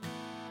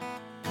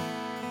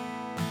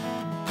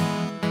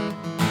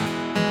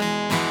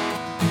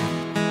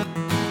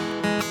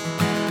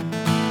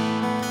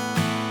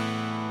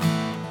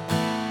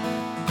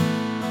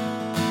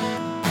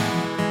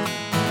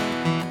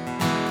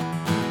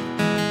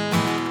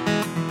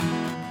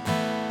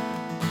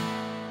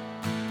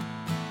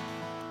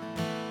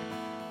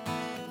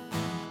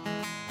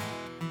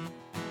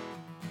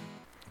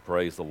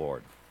Praise the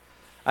Lord.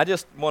 I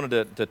just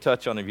wanted to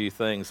touch on a few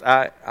things.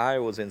 I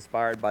was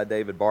inspired by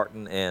David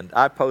Barton, and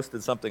I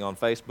posted something on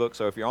Facebook.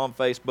 So if you're on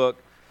Facebook,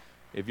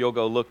 if you'll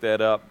go look that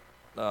up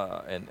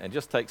and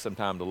just take some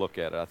time to look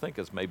at it. I think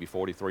it's maybe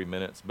 43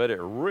 minutes, but it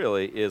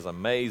really is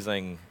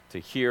amazing to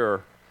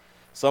hear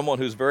someone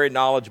who's very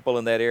knowledgeable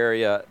in that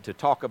area to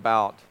talk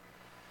about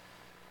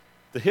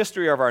the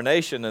history of our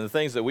nation and the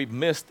things that we've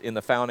missed in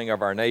the founding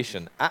of our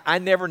nation. I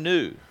never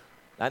knew.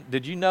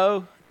 Did you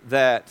know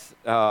that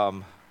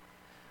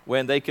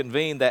when they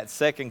convened that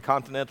Second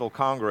Continental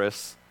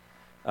Congress,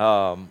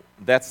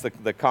 that's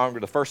the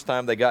Congress, the first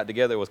time they got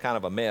together was kind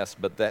of a mess,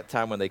 but that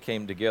time when they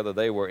came together,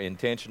 they were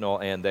intentional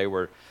and they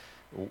were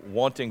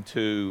wanting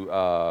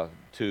to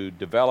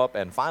develop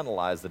and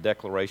finalize the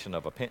Declaration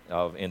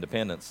of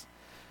Independence.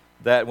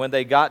 That when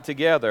they got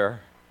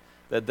together,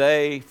 that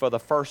they, for the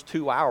first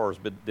 2 hours,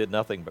 did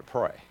nothing but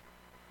pray.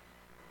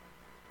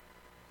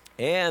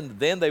 And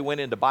then they went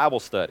into Bible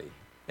study,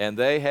 and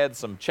they had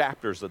some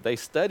chapters that they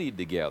studied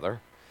together,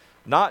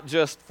 not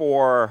just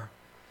for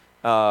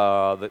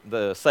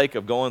the sake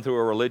of going through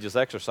a religious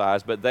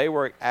exercise, but they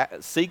were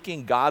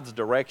seeking God's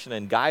direction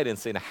and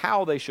guidance in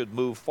how they should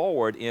move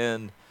forward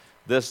in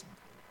this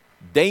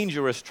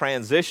dangerous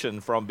transition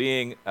from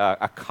being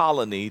a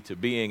colony to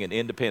being an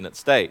independent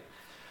state.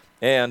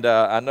 And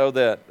I know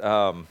that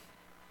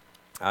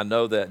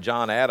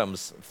John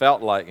Adams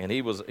felt like, and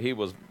he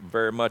was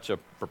very much a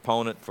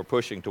proponent for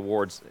pushing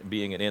towards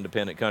being an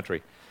independent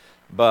country.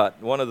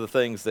 But one of the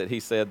things that he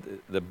said,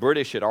 the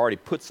British had already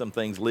put some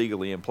things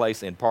legally in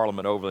place in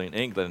Parliament over in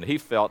England, and he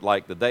felt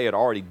like that they had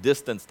already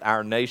distanced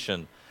our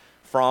nation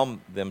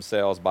from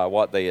themselves by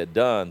what they had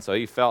done. So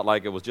he felt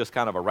like it was just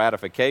kind of a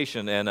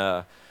ratification and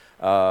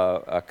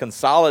a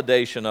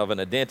consolidation of an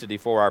identity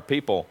for our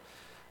people.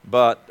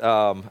 But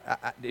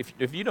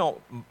if you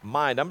don't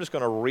mind, I'm just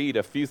going to read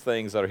a few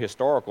things that are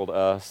historical to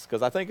us,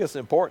 because I think it's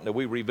important that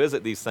we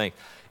revisit these things.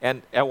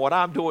 And what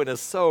I'm doing is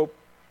so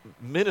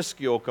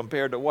minuscule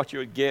compared to what you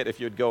would get if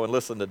you'd go and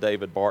listen to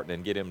David Barton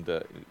and get him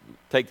to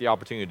take the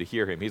opportunity to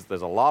hear him.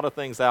 There's a lot of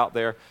things out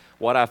there.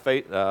 What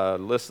I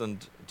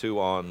listened to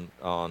on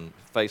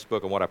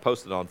Facebook and what I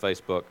posted on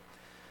Facebook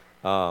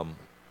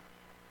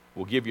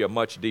will give you a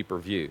much deeper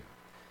view.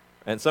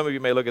 And some of you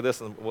may look at this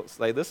and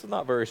say, this is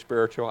not very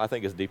spiritual. I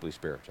think it's deeply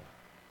spiritual.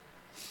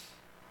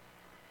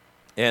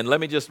 And let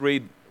me just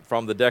read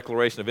from the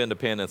Declaration of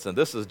Independence, and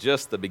this is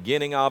just the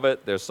beginning of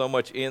it. There's so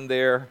much in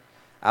there.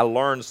 I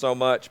learned so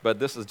much, but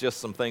this is just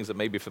some things that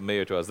may be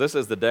familiar to us. This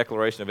is the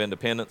Declaration of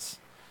Independence,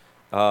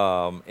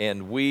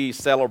 and we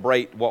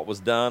celebrate what was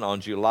done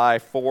on July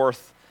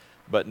 4th,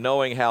 but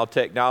knowing how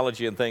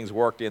technology and things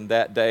worked in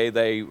that day,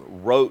 they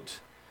wrote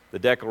the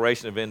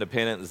Declaration of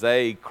Independence.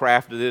 They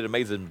crafted it and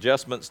made some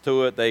adjustments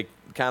to it. They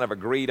kind of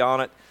agreed on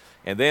it,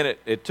 and then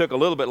it took a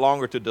little bit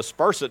longer to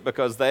disperse it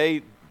because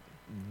they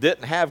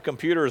didn't have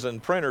computers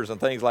and printers and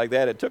things like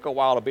that. It took a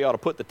while to be able to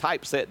put the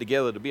typeset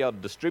together to be able to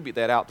distribute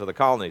that out to the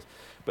colonies.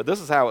 But this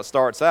is how it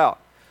starts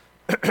out.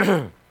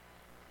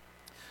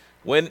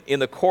 When in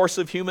the course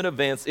of human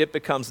events it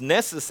becomes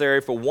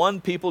necessary for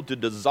one people to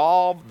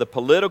dissolve the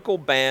political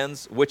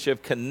bands which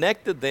have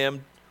connected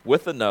them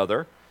with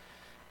another,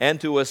 and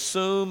to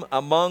assume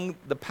among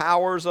the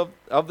powers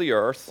of the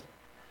earth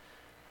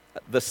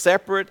the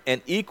separate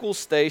and equal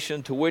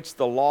station to which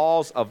the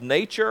laws of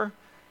nature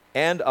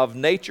and of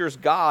nature's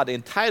God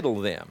entitle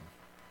them.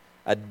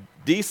 A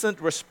decent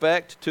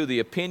respect to the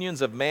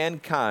opinions of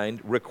mankind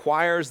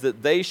requires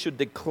that they should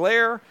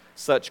declare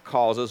such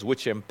causes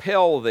which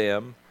impel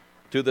them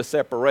to the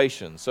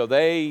separation. So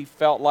they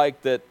felt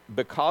like that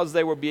because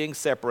they were being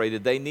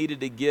separated, they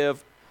needed to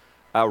give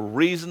a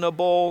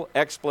reasonable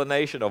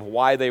explanation of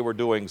why they were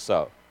doing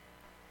so.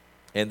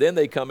 And then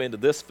they come into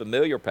this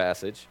familiar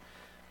passage.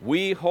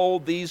 We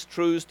hold these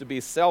truths to be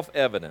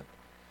self-evident,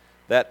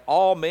 that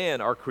all men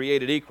are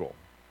created equal,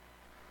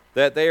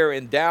 that they are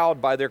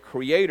endowed by their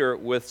Creator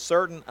with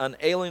certain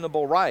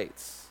unalienable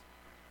rights,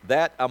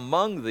 that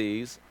among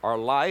these are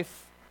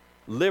life,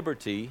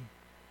 liberty,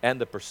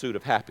 and the pursuit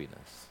of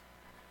happiness.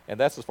 And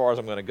that's as far as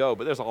I'm going to go,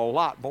 but there's a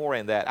lot more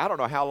in that. I don't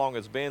know how long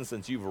it's been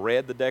since you've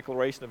read the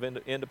Declaration of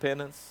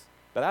Independence,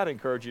 but I'd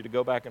encourage you to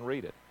go back and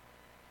read it.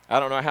 I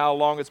don't know how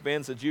long it's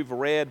been since you've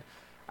read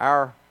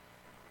our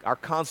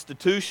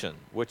Constitution,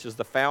 which is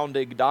the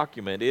founding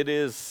document. It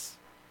is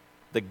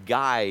the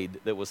guide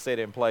that was set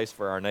in place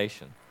for our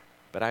nation.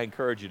 But I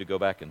encourage you to go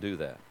back and do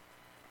that.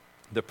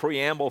 The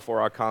preamble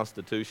for our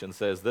Constitution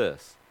says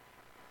this: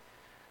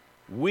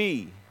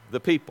 we, the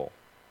people,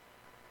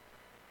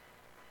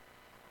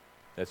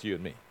 that's you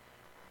and me,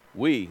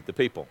 we, the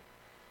people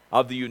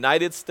of the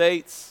United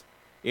States,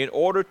 in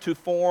order to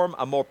form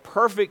a more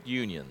perfect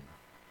union,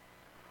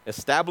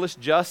 establish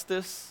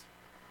justice,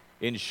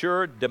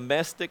 ensure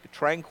domestic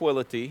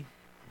tranquility,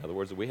 in other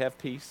words, that we have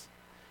peace,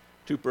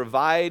 to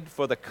provide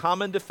for the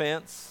common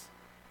defense,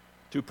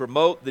 to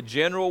promote the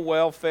general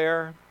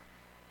welfare,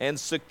 and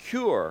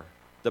secure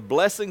the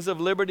blessings of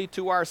liberty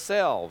to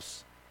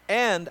ourselves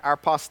and our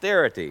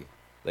posterity,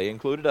 they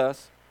included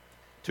us,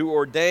 to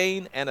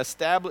ordain and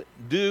establish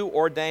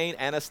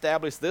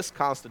this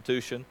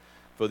Constitution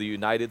for the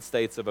United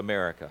States of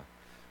America.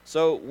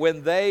 So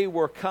when they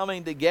were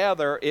coming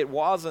together,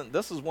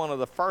 this is one of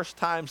the first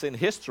times in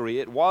history,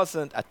 it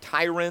wasn't a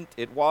tyrant,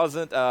 it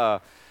wasn't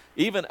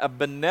even a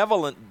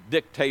benevolent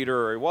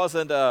dictator, it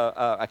wasn't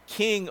a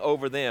king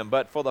over them,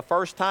 but for the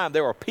first time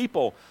there were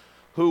people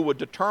who were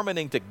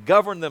determining to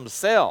govern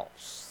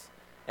themselves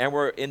and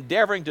were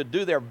endeavoring to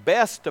do their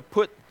best to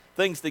put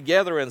things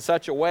together in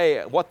such a way.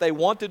 What they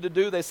wanted to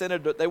do,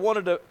 they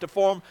wanted to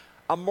form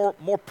a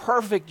more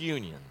perfect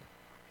union.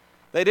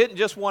 They didn't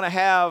just want to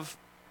have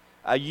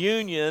a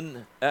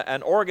union,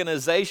 an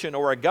organization,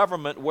 or a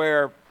government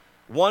where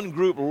one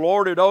group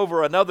lorded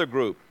over another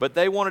group, but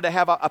they wanted to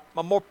have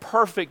a more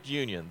perfect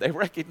union. They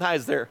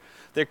recognized there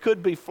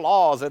could be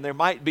flaws and there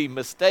might be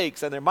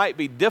mistakes and there might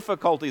be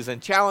difficulties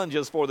and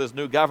challenges for this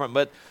new government,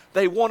 but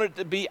they wanted it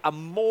to be a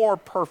more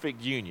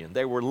perfect union.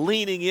 They were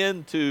leaning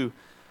into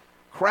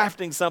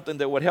crafting something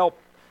that would help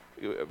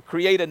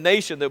create a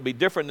nation that would be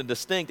different and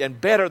distinct and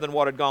better than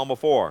what had gone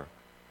before.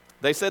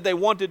 They said they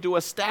wanted to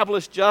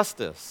establish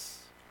justice.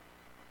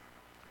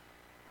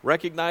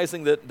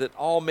 Recognizing that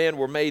all men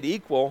were made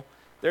equal,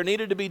 there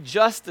needed to be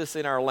justice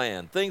in our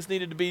land. Things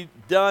needed to be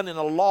done in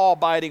a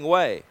law-abiding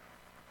way.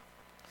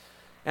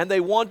 And they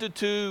wanted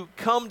to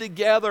come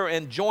together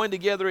and join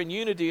together in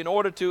unity in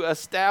order to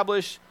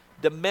establish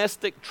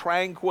domestic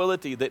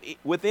tranquility, that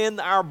within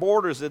our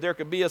borders that there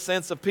could be a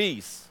sense of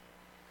peace,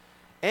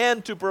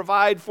 and to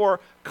provide for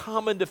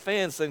common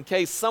defense in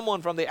case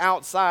someone from the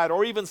outside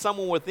or even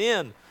someone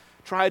within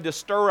tried to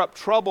stir up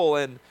trouble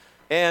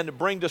and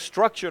bring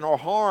destruction or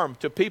harm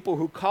to people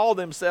who call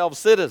themselves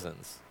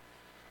citizens.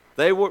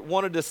 They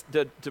wanted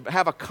to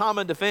have a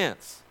common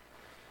defense.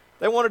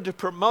 They wanted to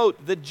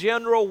promote the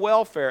general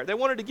welfare. They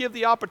wanted to give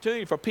the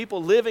opportunity for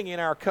people living in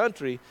our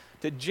country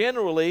to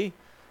generally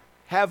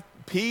have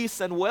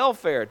peace and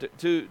welfare,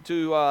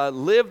 to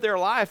live their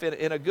life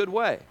in a good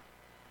way.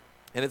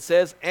 And it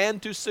says,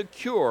 and to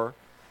secure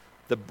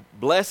the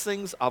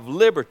blessings of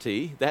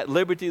liberty, that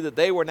liberty that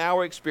they were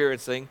now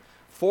experiencing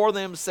for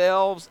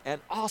themselves,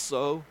 and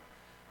also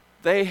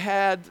they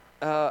had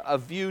a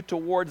view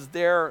towards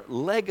their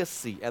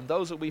legacy and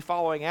those that will be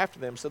following after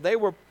them. So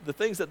the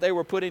things that they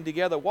were putting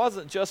together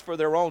wasn't just for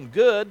their own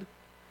good.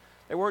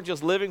 They weren't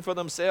just living for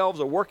themselves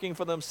or working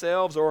for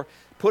themselves or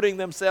putting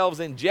themselves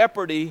in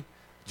jeopardy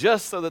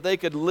just so that they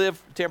could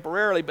live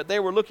temporarily, but they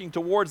were looking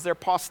towards their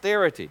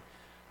posterity,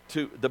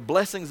 to the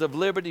blessings of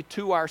liberty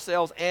to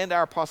ourselves and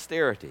our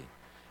posterity.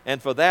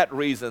 And for that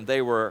reason,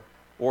 they were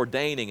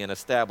ordaining and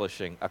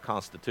establishing a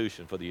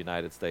constitution for the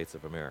United States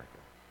of America.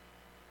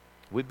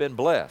 We've been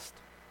blessed.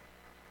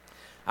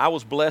 I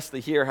was blessed to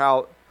hear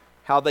how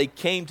they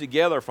came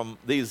together from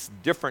these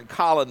different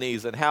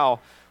colonies and how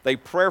they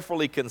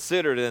prayerfully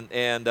considered.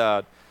 And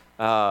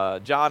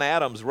John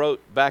Adams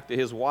wrote back to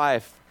his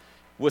wife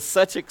with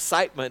such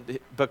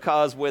excitement,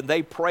 because when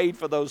they prayed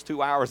for those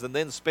 2 hours and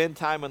then spent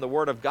time in the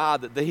Word of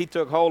God, that he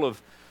took hold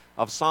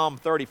of Psalm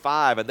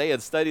 35, and they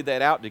had studied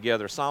that out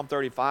together. Psalm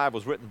 35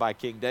 was written by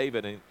King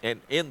David,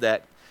 and in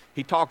that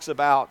he talks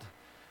about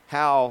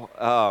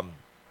how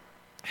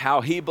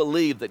he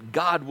believed that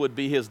God would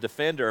be his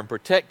defender and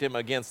protect him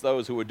against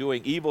those who were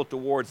doing evil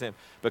towards him,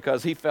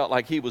 because he felt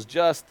like he was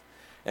just,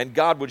 and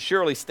God would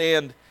surely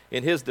stand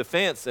in his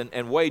defense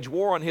and wage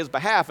war on his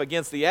behalf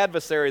against the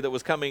adversary that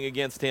was coming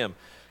against him.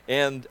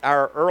 And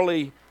our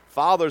early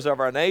fathers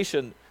of our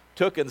nation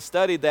took and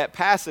studied that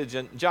passage,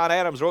 and John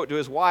Adams wrote to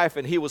his wife,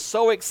 and he was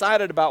so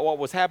excited about what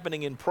was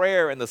happening in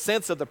prayer and the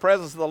sense of the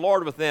presence of the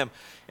Lord with them.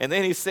 And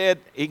then he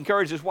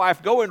encouraged his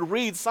wife, go and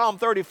read Psalm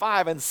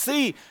 35 and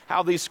see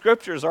how these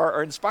scriptures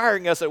are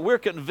inspiring us, that we're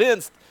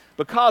convinced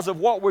because of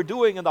what we're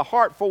doing in the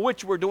heart for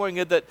which we're doing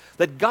it,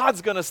 that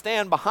God's going to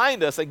stand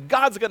behind us and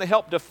God's going to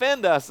help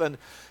defend us. And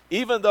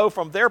even though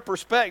from their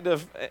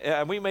perspective,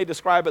 and we may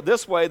describe it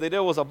this way, that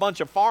there was a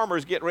bunch of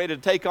farmers getting ready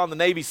to take on the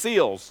Navy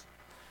SEALs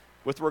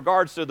with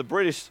regards to the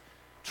British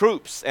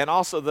troops, and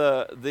also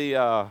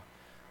the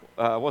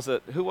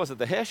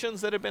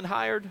Hessians that had been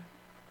hired?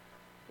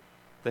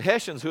 The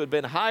Hessians who had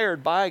been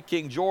hired by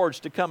King George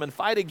to come and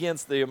fight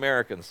against the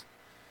Americans.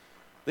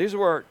 These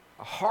were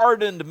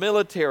hardened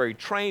military,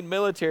 trained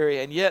military,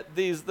 and yet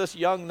this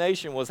young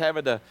nation was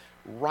having to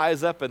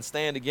rise up and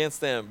stand against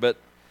them. But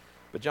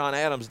John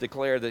Adams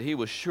declared that he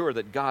was sure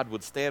that God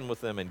would stand with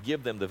them and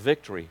give them the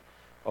victory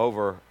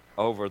over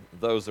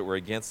those that were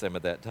against them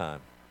at that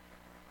time.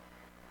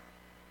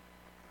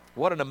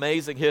 What an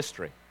amazing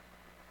history.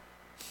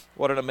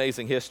 What an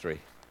amazing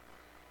history.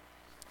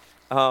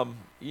 I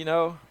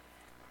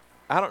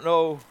don't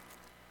know,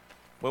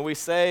 when we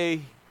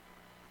say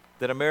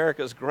that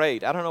America's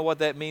great, I don't know what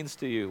that means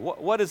to you.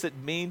 What does it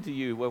mean to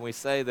you when we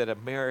say that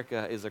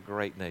America is a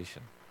great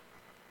nation?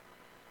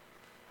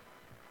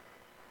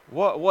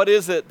 What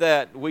is it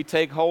that we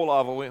take hold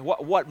of?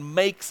 What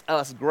makes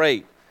us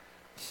great?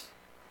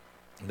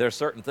 There are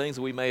certain things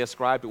that we may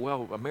ascribe to,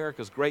 well,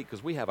 America's great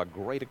because we have a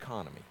great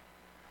economy.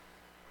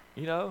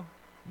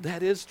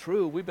 That is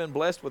true. We've been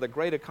blessed with a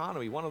great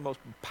economy, one of the most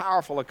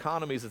powerful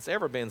economies that's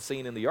ever been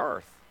seen in the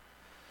earth.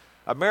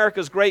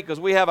 America's great because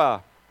we have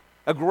a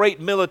great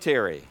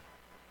military,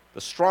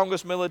 the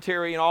strongest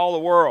military in all the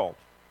world.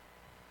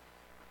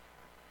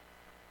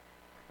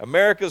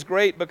 America's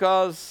great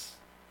because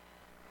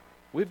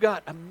we've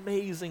got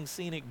amazing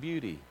scenic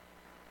beauty.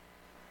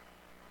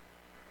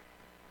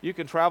 You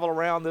can travel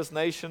around this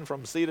nation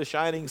from sea to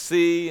shining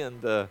sea,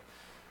 and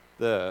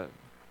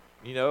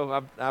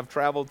I've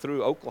traveled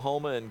through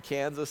Oklahoma and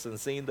Kansas and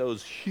seen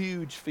those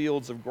huge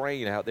fields of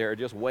grain out there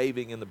just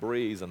waving in the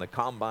breeze, and the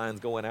combines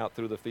going out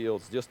through the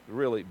fields, just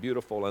really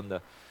beautiful.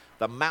 And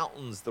the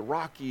mountains, the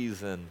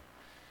Rockies, and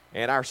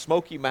our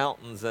Smoky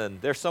Mountains,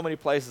 and there's so many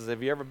places.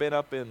 Have you ever been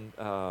up in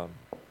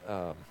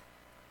the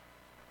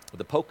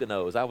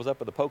Poconos? I was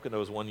up at the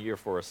Poconos one year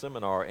for a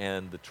seminar,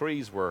 and the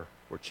trees were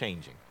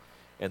changing,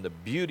 and the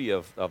beauty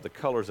of the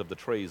colors of the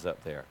trees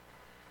up there.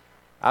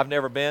 I've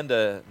never been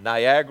to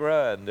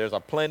Niagara, and there's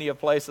plenty of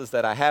places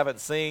that I haven't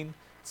seen.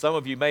 Some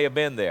of you may have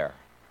been there.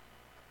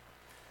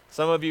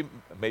 Some of you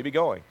may be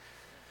going.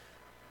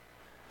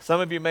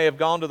 Some of you may have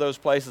gone to those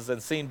places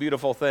and seen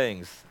beautiful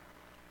things.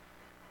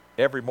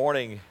 Every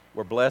morning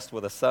we're blessed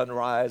with a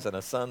sunrise and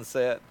a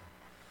sunset.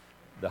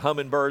 The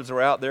hummingbirds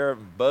are out there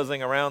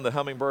buzzing around the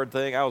hummingbird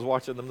thing. I was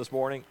watching them this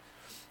morning.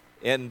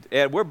 And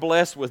we're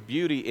blessed with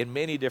beauty in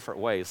many different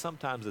ways.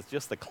 Sometimes it's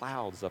just the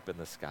clouds up in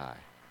the sky.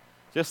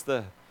 Just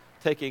the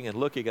taking and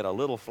looking at a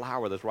little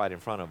flower that's right in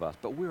front of us.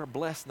 But we're a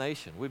blessed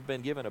nation. We've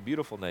been given a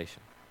beautiful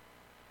nation.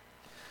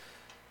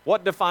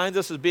 What defines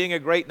us as being a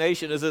great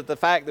nation? Is it the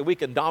fact that we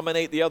can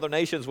dominate the other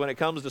nations when it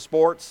comes to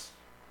sports?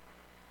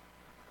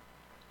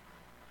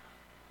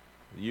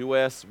 The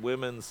U.S.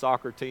 women's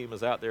soccer team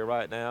is out there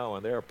right now,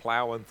 and they're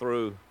plowing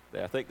through.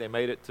 I think they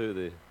made it to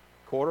the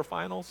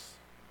quarterfinals.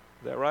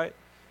 Is that right?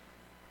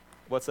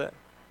 What's that?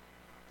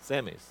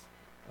 Semis.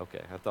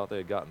 Okay, I thought they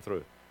had gotten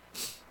through.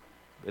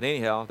 But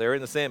anyhow, they're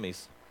in the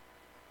semis.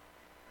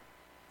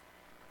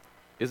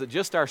 Is it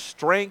just our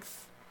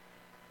strength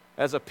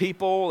as a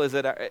people? Is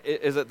it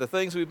the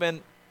things we've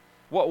been...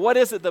 What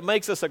is it that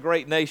makes us a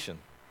great nation?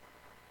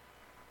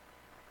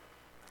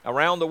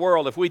 Around the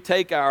world, if we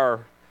take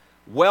our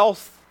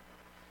wealth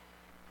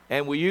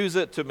and we use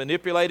it to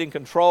manipulate and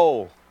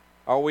control,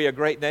 are we a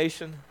great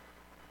nation?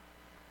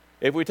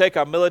 If we take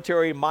our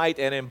military might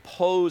and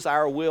impose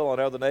our will on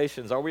other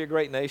nations, are we a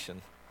great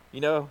nation?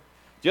 You know,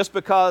 just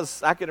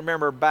because I can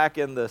remember back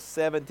in the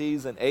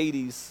 70s and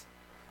 80s,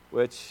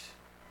 which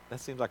that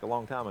seems like a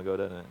long time ago,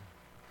 doesn't it?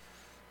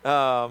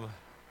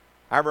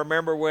 I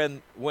remember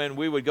when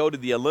we would go to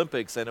the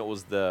Olympics and it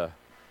was the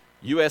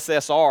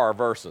USSR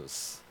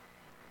versus.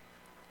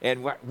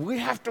 And we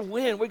have to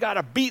win. We got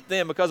to beat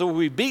them, because if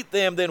we beat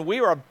them, then we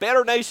are a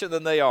better nation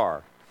than they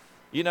are.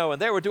 You know, and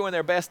they were doing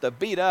their best to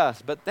beat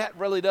us, but that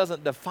really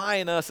doesn't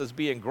define us as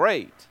being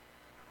great.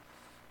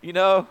 You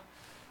know,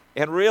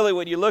 and really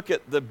when you look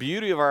at the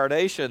beauty of our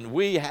nation,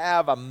 we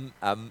have an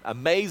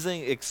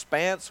amazing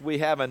expanse. We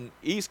have an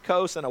east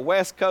coast and a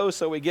west coast,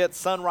 so we get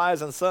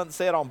sunrise and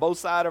sunset on both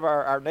sides of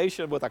our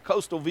nation with a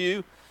coastal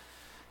view.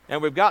 And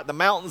we've got the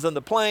mountains and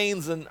the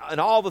plains and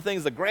all the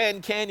things, the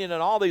Grand Canyon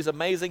and all these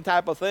amazing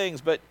type of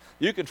things. But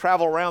you can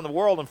travel around the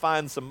world and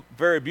find some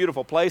very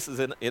beautiful places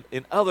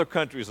in other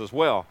countries as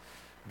well.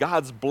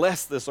 God's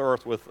blessed this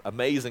earth with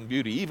amazing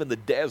beauty. Even the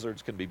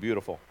deserts can be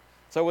beautiful.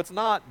 So it's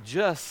not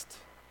just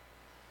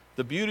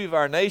the beauty of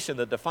our nation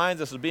that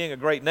defines us as being a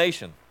great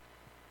nation.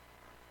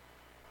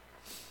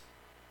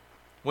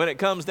 When it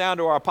comes down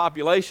to our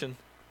population,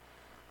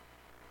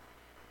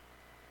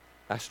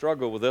 I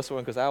struggle with this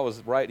one because I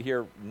was right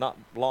here not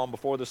long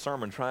before the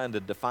sermon trying to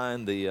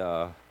define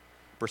the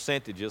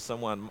percentages.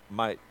 Someone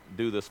might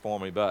do this for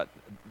me, but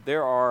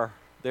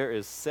there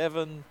is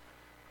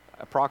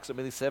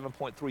approximately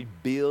 7.3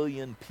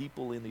 billion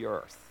people in the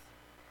earth.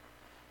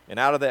 And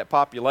out of that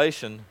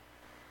population,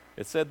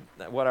 it said,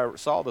 what I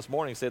saw this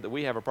morning said that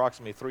we have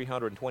approximately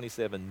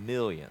 327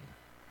 million.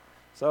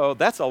 So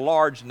that's a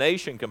large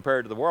nation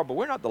compared to the world, but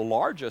we're not the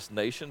largest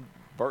nation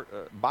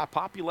by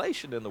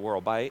population in the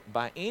world, by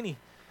any.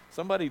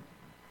 Somebody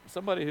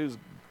who's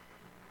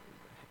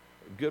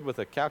good with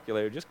a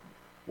calculator, just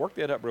work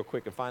that up real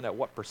quick and find out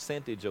what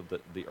percentage of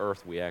the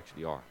earth we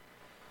actually are.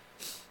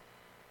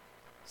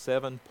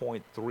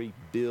 7.3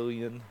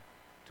 billion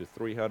to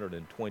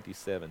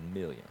 327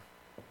 million.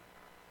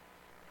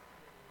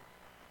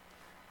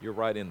 You're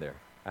right in there.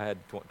 I had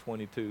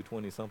 22,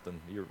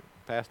 20-something. Your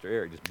Pastor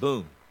Eric just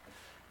boom.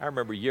 I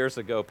remember years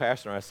ago,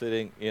 Pastor and I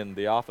sitting in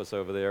the office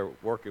over there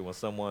working with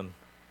someone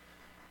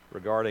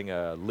regarding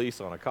a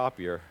lease on a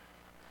copier,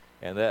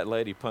 and that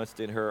lady punched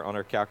in on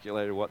her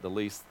calculator what the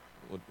lease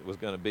was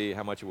going to be,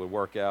 how much it would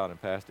work out,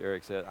 and Pastor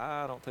Eric said,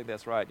 I don't think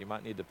that's right. You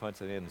might need to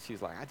punch it in. And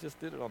she's like, I just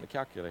did it on the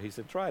calculator. He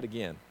said, try it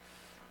again.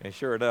 And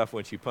sure enough,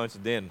 when she punched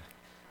it in,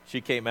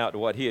 she came out to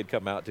what he had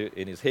come out to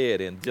in his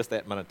head in just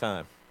that amount of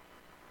time.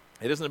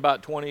 It isn't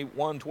about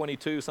 21,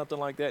 22, something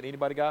like that.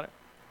 Anybody got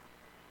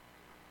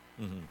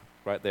it?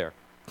 Right there.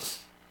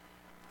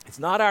 It's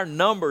not our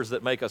numbers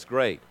that make us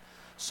great.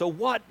 So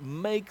what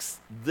makes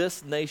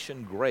this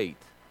nation great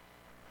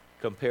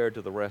compared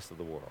to the rest of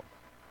the world?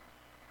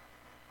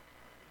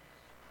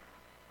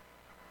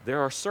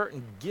 There are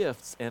certain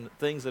gifts and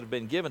things that have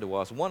been given to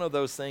us. One of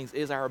those things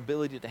is our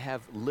ability to have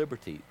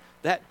liberty.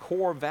 That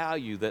core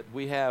value that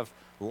we have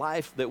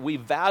life, that we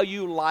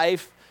value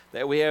life,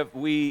 that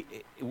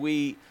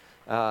we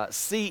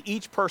see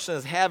each person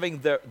as having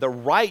the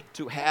right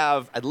to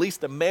have at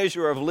least a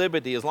measure of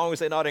liberty, as long as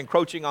they're not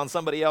encroaching on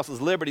somebody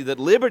else's liberty, that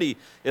liberty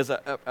is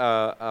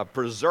a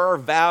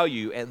preserved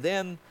value. And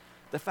then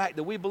the fact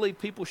that we believe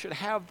people should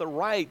have the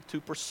right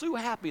to pursue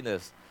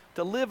happiness,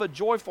 to live a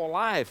joyful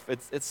life.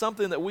 It's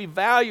something that we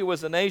value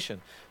as a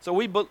nation. So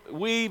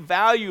we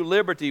value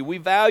liberty. We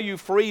value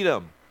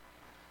freedom.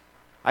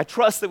 I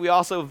trust that we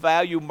also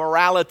value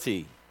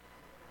morality,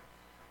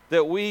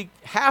 that we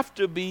have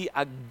to be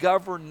a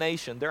governed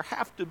nation. There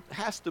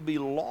has to be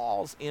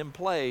laws in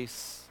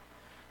place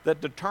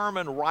that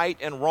determine right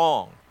and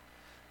wrong.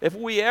 If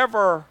we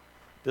ever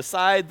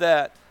decide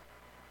that,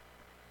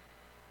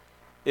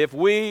 if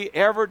we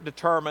ever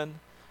determine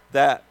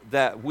that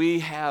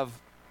we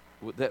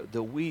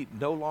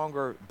no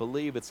longer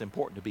believe it's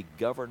important to be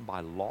governed by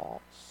laws,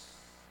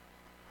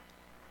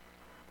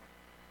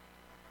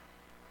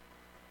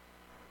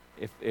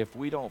 if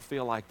we don't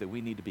feel like that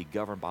we need to be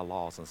governed by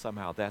laws, and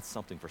somehow that's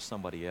something for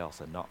somebody else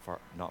and not for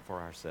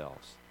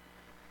ourselves,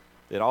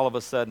 then all of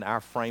a sudden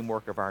our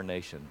framework of our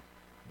nation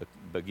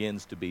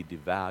begins to be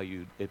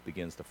devalued. It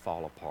begins to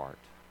fall apart.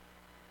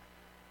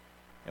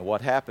 And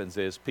what happens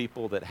is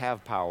people that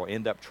have power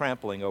end up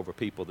trampling over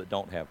people that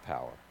don't have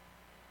power.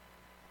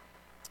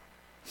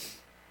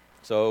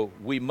 So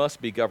we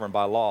must be governed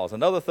by laws.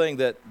 Another thing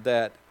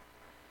that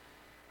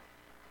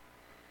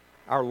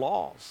our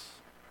laws,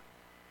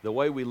 the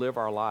way we live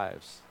our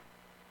lives,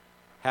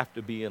 have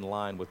to be in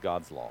line with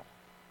God's law.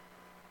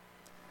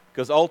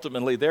 Because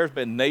ultimately, there's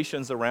been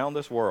nations around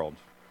this world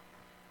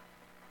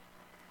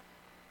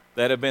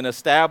that have been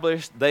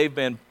established. They've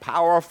been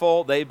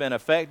powerful. They've been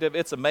effective.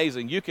 It's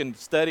amazing. You can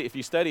study, if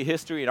you study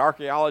history and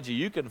archaeology,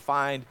 you can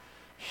find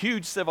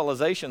huge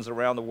civilizations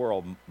around the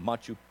world,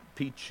 Machu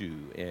Picchu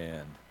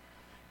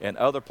and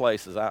other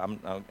places. I'm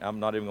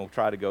not even going to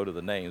try to go to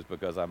the names,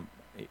 because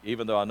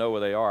even though I know where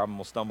they are, I'm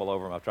going to stumble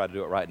over them. I'll try to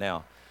do it right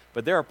now.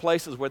 But there are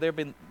places where there have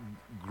been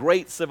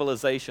great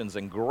civilizations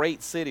and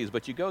great cities,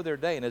 but you go there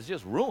today and it's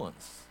just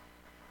ruins.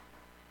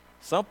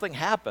 Something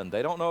happened.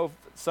 They don't know if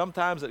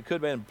sometimes it could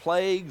have been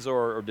plagues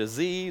or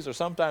disease, or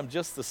sometimes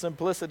just the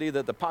simplicity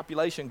that the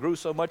population grew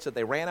so much that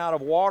they ran out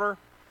of water.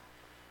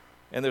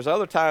 And there's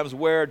other times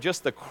where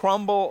just the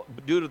crumble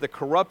due to the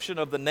corruption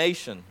of the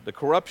nation, the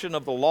corruption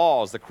of the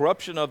laws, the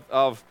corruption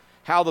of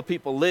how the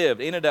people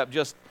lived, ended up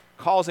just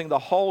causing the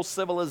whole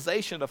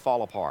civilization to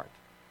fall apart.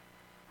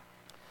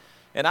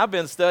 And I've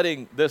been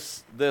studying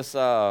this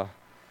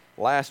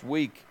last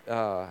week.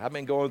 I've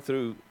been going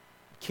through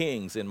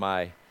Kings in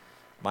my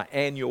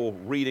annual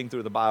reading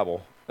through the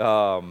Bible.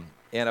 And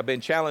I've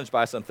been challenged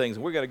by some things.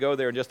 We're going to go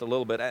there in just a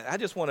little bit. I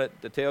just wanted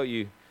to tell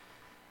you,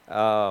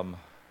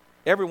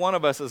 every one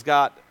of us has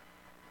got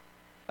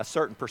a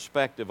certain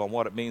perspective on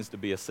what it means to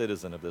be a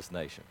citizen of this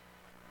nation.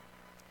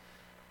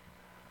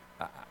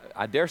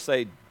 I dare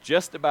say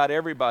just about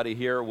everybody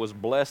here was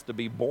blessed to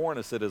be born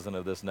a citizen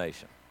of this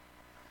nation.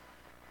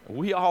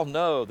 We all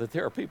know that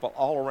there are people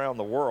all around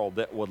the world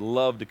that would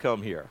love to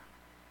come here.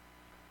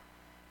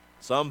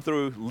 Some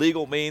through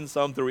legal means,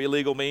 some through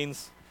illegal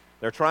means.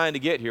 They're trying to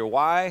get here.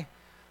 Why?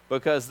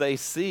 Because they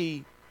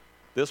see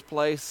this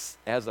place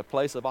as a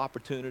place of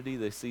opportunity.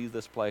 They see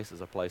this place as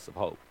a place of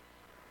hope.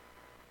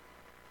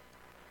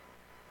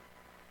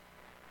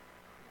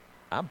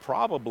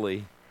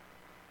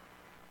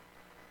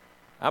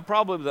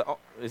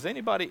 Is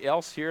anybody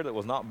else here that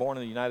was not born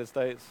in the United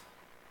States?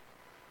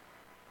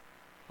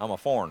 I'm a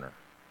foreigner.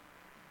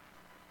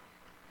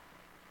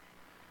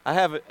 I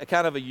have a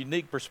kind of a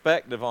unique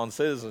perspective on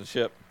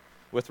citizenship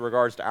with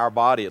regards to our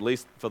body, at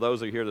least for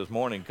those who are here this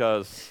morning,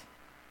 because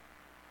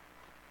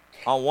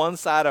on one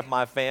side of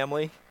my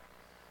family,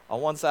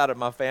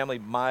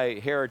 my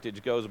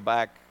heritage goes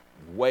back,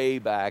 way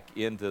back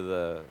into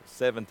the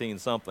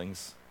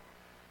 17-somethings,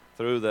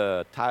 through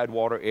the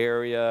Tidewater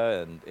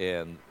area,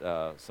 and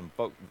some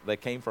folk, they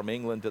came from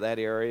England to that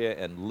area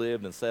and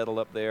lived and settled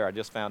up there. I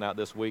just found out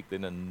this week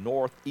that in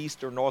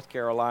northeastern North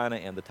Carolina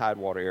and the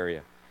Tidewater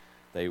area,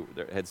 they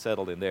had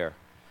settled in there.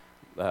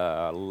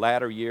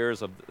 Latter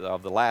years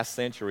of the last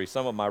century,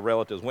 some of my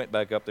relatives went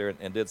back up there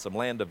and did some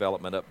land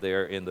development up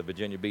there in the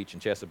Virginia Beach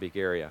and Chesapeake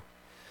area.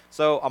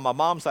 So on my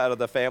mom's side of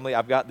the family,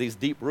 I've got these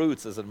deep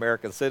roots as an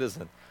American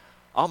citizen.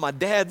 On my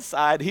dad's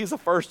side, he's a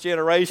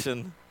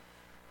first-generation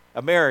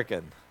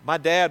American. My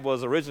dad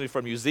was originally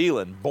from New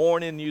Zealand,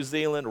 born in New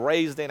Zealand,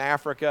 raised in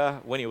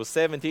Africa. When he was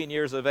 17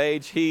 years of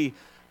age, he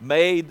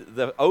made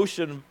the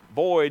ocean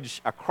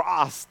voyage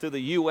across to the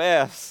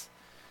U.S.,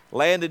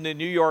 landed in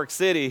New York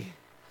City,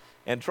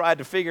 and tried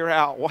to figure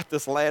out what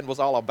this land was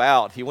all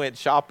about. He went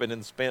shopping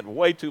and spent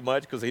way too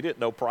much because he didn't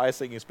know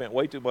pricing. He spent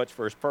way too much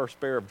for his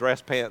first pair of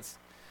dress pants.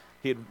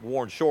 He had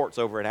worn shorts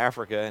over in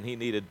Africa, and he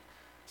needed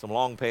some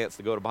long pants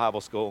to go to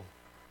Bible school.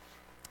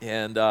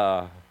 And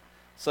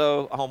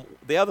so on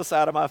the other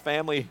side of my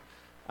family,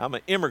 I'm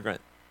an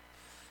immigrant.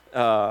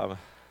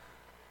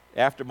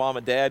 After Mom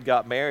and Dad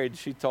got married,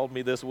 she told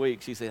me this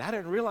week, she said, I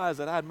didn't realize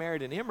that I'd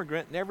married an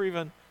immigrant. Never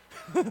even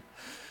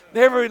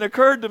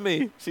occurred to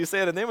me. She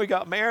said, and then we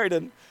got married,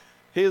 and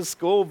his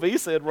school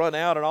visa had run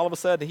out, and all of a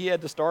sudden he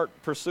had to start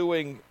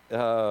pursuing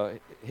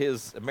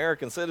his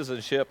American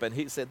citizenship, and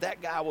he said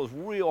that guy was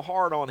real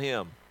hard on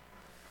him.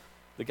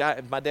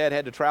 My dad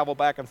had to travel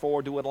back and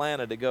forth to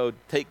Atlanta to go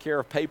take care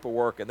of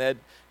paperwork, and then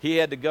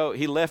he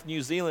left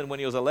New Zealand when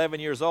he was 11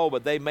 years old,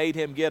 but they made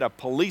him get a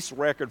police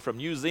record from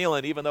New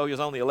Zealand, even though he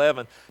was only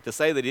 11, to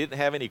say that he didn't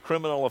have any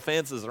criminal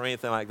offenses or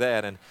anything like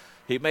that. And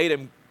he made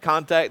him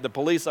contact the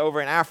police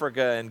over in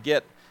Africa and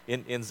get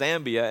in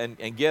Zambia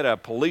and get a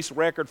police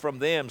record from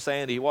them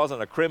saying he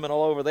wasn't a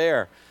criminal over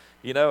there.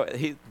 You know,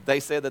 they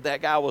said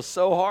that guy was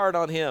so hard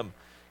on him.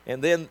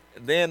 And then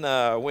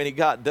when he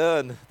got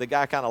done, the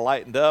guy kind of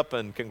lightened up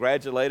and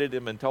congratulated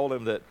him and told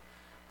him that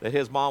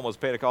his mom was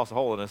Pentecostal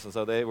Holiness, and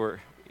so they were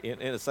in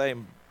the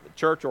same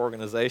church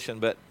organization,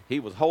 but he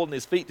was holding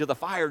his feet to the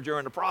fire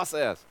during the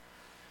process.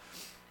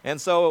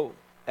 And so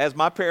as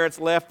my parents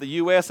left the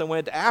U.S. and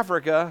went to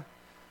Africa,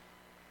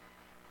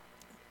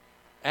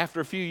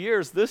 after a few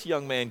years, this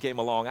young man came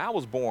along. I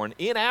was born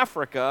in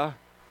Africa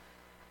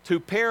to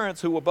parents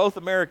who were both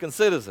American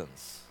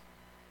citizens.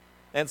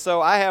 And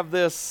so I have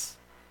this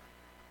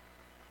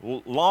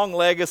long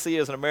legacy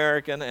as an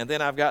American, and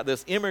then I've got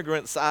this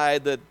immigrant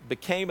side that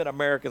became an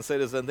American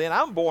citizen. Then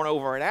I'm born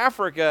over in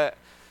Africa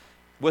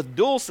with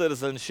dual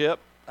citizenship.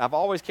 I've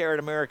always carried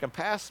an American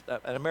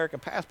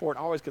passport,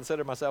 always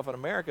considered myself an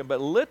American, but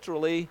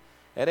literally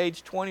at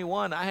age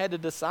 21, I had to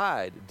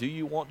decide, do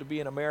you want to be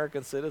an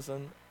American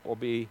citizen or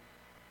be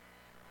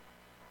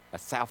a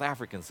South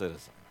African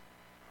citizen?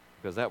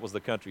 Because that was the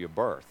country of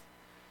birth.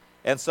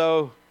 And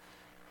so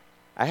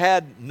I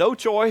had no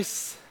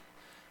choice.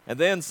 And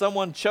then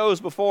someone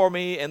chose before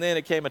me, and then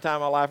it came a time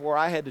in my life where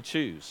I had to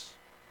choose.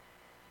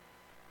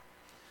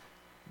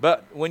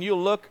 But when you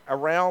look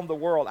around the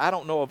world, I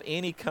don't know of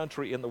any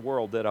country in the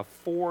world that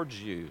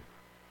affords you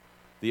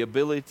the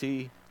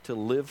ability to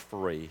live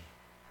free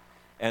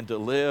and to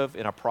live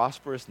in a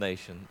prosperous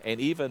nation, and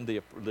even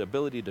the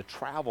ability to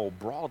travel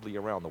broadly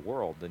around the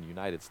world than the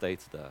United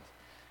States does.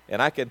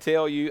 And I can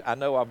tell you, I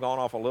know I've gone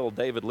off a little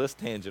David List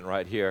tangent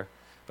right here,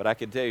 but I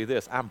can tell you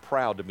this, I'm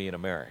proud to be an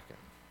American.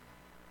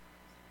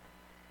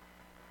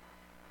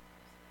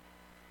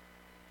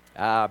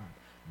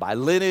 By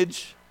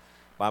lineage,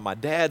 by my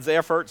dad's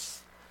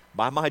efforts,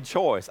 by my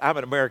choice, I'm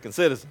an American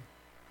citizen.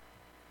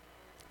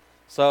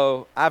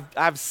 So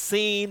I've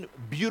seen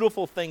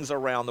beautiful things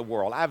around the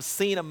world. I've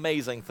seen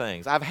amazing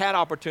things. I've had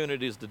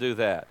opportunities to do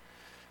that.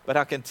 But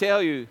I can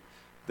tell you,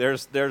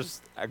 there's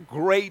a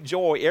great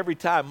joy every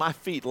time my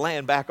feet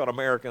land back on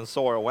American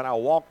soil when I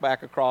walk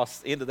back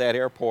across into that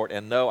airport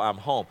and know I'm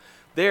home.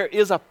 There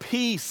is a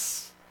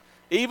peace,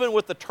 even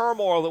with the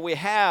turmoil that we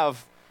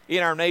have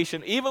in our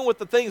nation, even with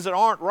the things that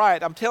aren't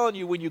right. I'm telling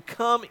you, when you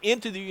come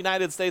into the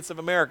United States of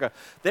America,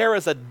 there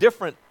is a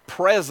different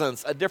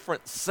presence, a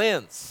different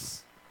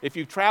sense. If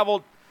you've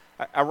traveled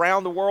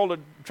around the world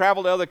and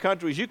traveled to other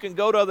countries, you can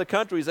go to other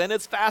countries, and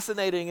it's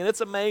fascinating, and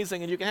it's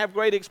amazing, and you can have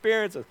great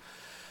experiences.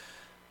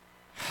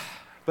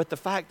 But the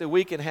fact that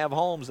we can have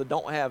homes that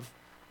don't have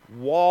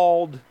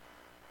walled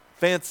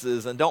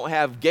fences and don't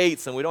have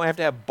gates, and we don't have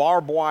to have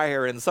barbed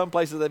wire. In some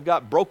places they've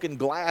got broken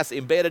glass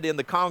embedded in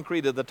the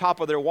concrete at the top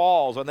of their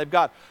walls, and they've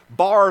got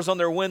bars on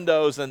their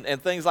windows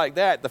and things like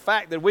that. The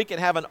fact that we can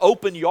have an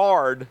open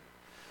yard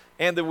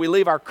and that we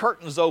leave our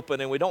curtains open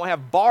and we don't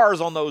have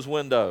bars on those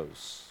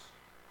windows.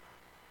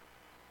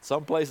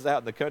 Some places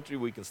out in the country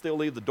we can still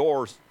leave the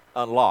doors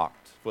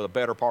unlocked for the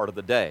better part of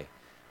the day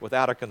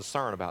without a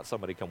concern about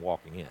somebody come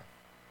walking in.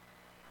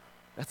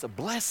 That's a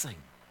blessing,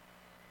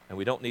 and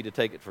we don't need to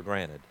take it for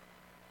granted.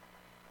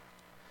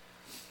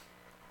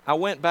 I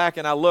went back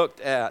and I looked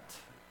at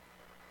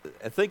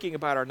thinking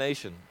about our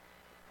nation.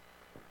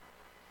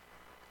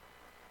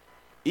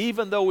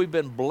 Even though we've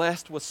been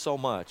blessed with so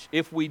much,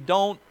 if we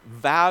don't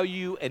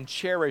value and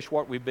cherish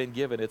what we've been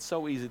given, it's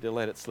so easy to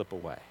let it slip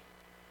away.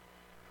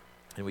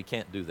 And we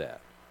can't do that.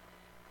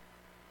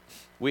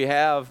 We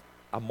have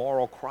a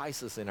moral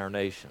crisis in our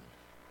nation.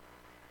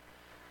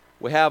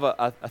 We have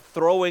a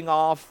throwing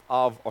off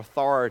of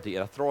authority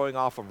and a throwing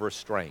off of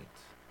restraint.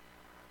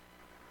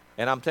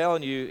 And I'm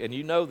telling you, and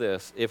you know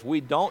this, if we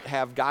don't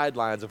have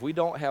guidelines, if we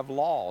don't have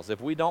laws, if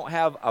we don't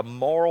have a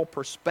moral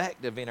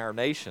perspective in our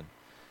nation,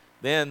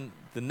 then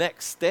the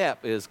next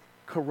step is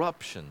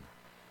corruption.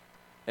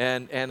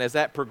 And as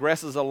that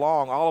progresses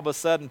along, all of a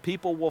sudden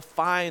people will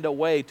find a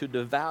way to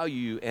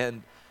devalue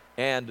and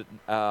to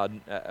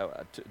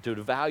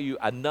devalue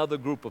another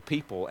group of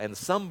people, and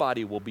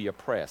somebody will be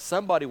oppressed,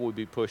 somebody will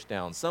be pushed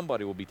down,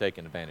 somebody will be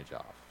taken advantage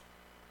of.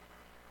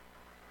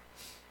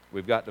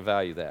 We've got to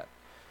value that.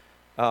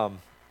 I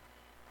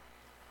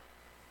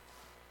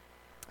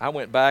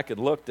went back and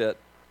looked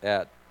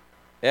at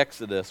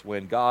Exodus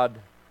when God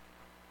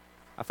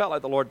I felt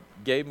like the Lord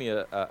gave me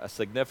a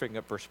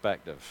significant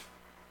perspective.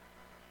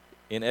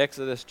 In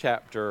Exodus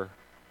chapter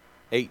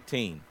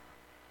 18,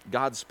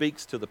 God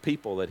speaks to the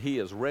people that he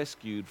has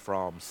rescued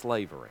from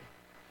slavery.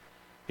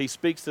 He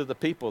speaks to the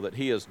people that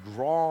he has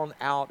drawn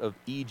out of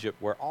Egypt,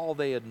 where all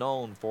they had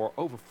known for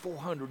over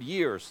 400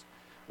 years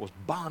was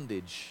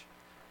bondage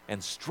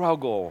and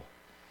struggle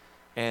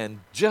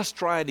and just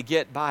trying to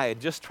get by and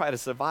just try to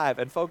survive.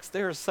 And folks,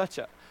 there is such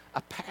a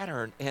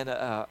pattern and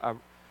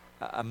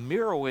a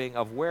mirroring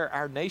of where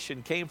our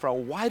nation came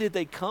from. Why did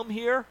they come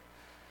here?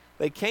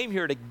 They came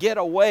here to get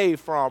away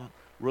from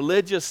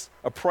religious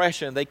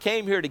oppression. They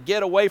came here to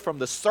get away from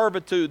the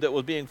servitude that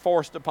was being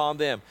forced upon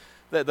them,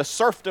 the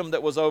serfdom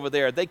that was over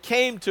there. They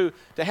came to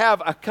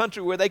have a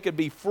country where they could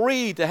be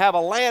free, to have a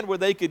land where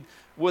they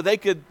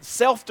could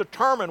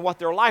self-determine what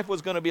their life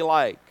was going to be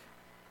like.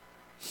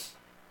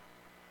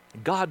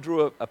 God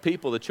drew a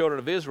people, the children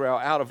of Israel,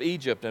 out of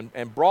Egypt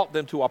and brought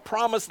them to a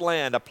promised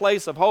land, a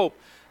place of hope,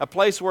 a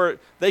place where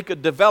they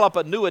could develop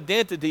a new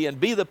identity and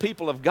be the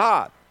people of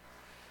God.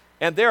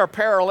 And there are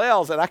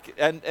parallels,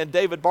 and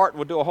David Barton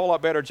would do a whole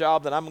lot better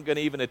job than I'm going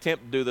to even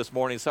attempt to do this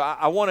morning. So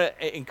I want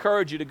to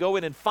encourage you to go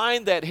in and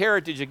find that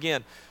heritage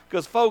again.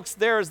 Because, folks,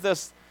 there's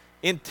this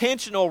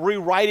intentional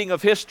rewriting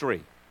of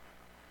history.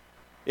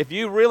 If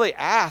you really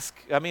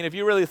if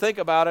you really think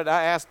about it,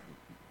 I asked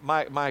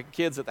my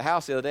kids at the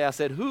house the other day, I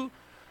said, who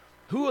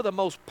are the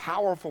most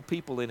powerful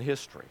people in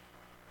history?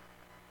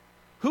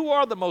 Who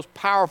are the most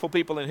powerful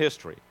people in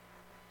history?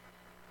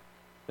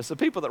 It's the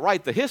people that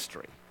write the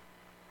history.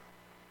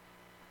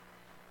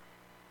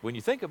 When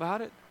you think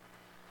about it,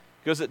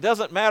 because it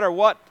doesn't matter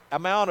what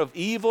amount of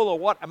evil or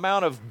what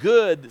amount of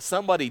good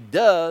somebody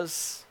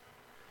does,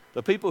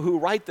 the people who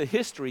write the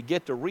history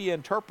get to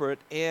reinterpret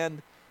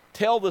and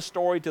tell the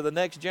story to the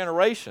next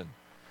generation.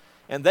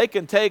 And they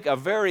can take a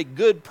very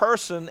good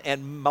person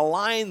and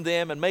malign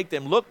them and make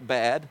them look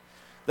bad.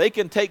 They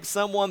can take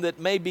someone that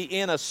may be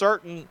in a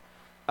certain,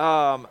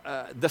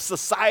 the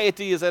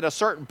society is at a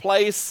certain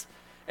place,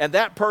 and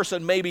that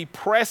person may be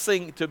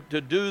pressing to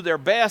do their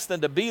best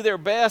and to be their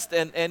best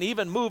and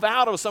even move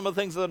out of some of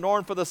the things that are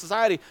norm for the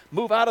society,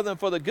 move out of them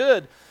for the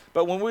good.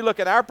 But when we look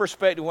at our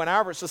perspective, when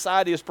our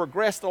society has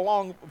progressed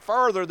along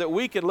further, that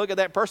we can look at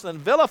that person and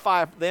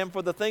vilify them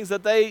for the things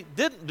that they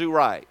didn't do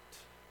right.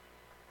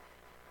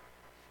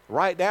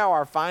 Right now,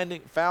 our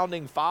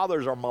founding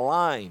fathers are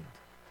maligned.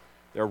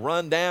 They're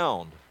run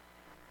down.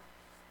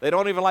 They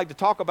don't even like to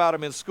talk about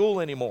them in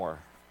school anymore.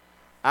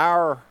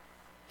 Our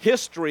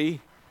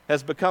history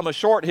has become a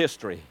short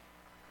history.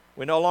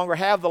 We no longer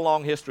have the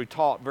long history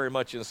taught very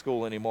much in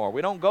school anymore.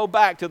 We don't go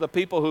back to the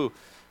people who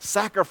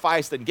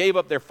sacrificed and gave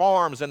up their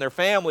farms and their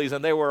families,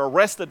 and they were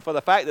arrested for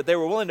the fact that they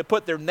were willing to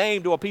put their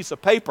name to a piece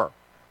of paper.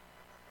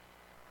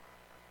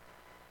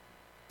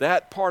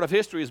 That part of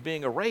history is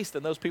being erased,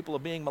 and those people are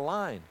being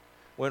maligned,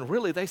 when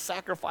really they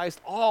sacrificed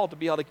all to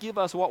be able to give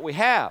us what we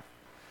have.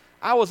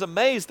 I was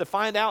amazed to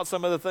find out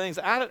some of the things.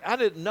 I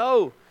didn't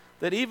know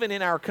that even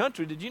in our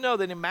country, did you know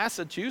that in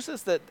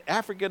Massachusetts that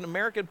African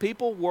American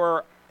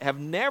people have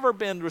never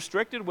been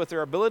restricted with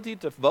their ability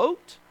to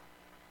vote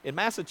in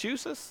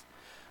Massachusetts?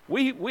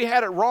 We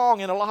had it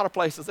wrong in a lot of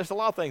places. There's a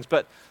lot of things,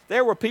 but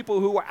there were people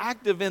who were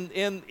active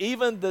in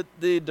even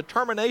the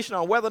determination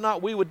on whether or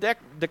not we would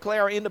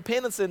declare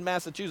independence in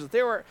Massachusetts.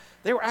 There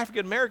were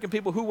African American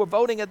people who were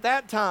voting at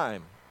that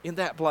time in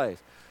that place.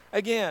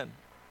 Again,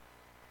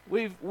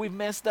 we've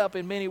messed up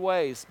in many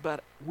ways,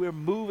 but we're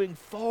moving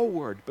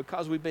forward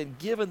because we've been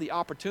given the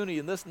opportunity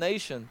in this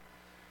nation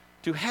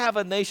to have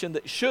a nation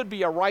that should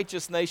be a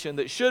righteous nation,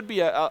 that should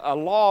be a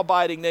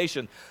law-abiding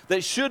nation,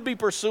 that should be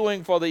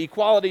pursuing for the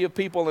equality of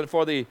people and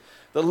for the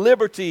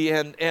liberty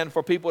and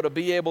for people to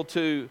be able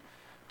to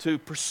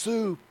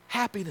pursue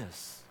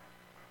happiness.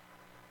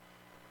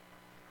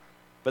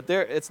 But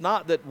it's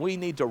not that we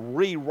need to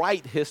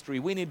rewrite history.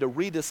 We need to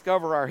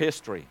rediscover our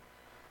history,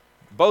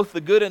 both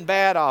the good and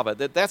bad of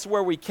it. That's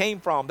where we came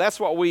from. That's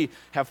what we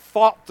have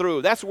fought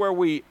through. That's why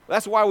we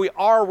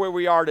are where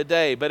we are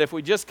today. But if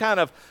we just kind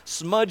of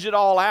smudge it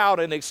all out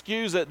and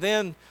excuse it,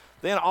 then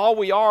all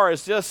we are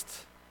is just,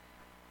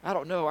 I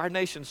don't know, our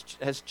nation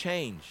has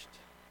changed.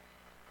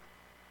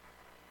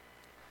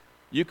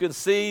 You can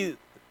see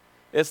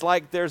it's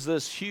like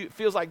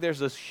feels like there's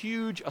this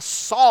huge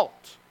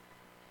assault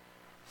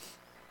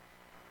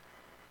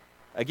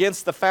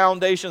against the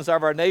foundations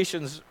of our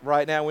nations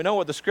right now. We know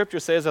what the scripture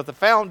says, that the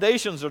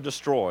foundations are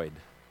destroyed.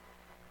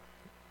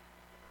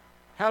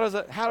 How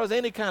does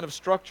any kind of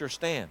structure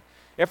stand?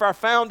 If our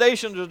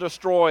foundations are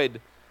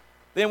destroyed,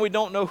 then we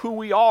don't know who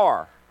we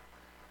are.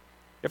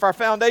 If our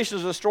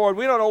foundations are destroyed,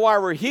 we don't know why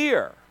we're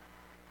here.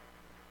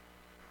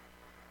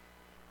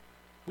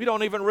 We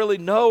don't even really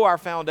know our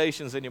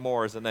foundations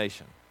anymore as a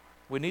nation.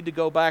 We need to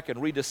go back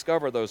and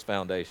rediscover those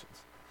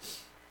foundations.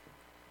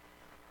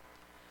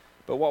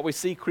 But what we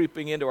see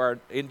creeping into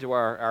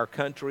our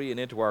country and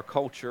into our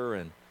culture,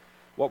 and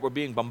what we're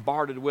being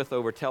bombarded with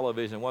over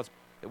television,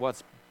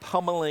 what's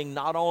pummeling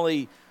not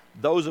only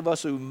those of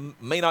us who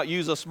may not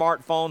use a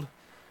smartphone,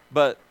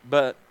 but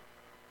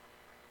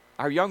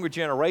our younger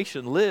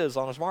generation lives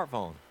on a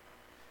smartphone.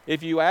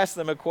 If you ask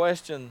them a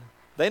question,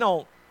 they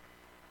don't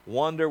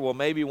wonder, well,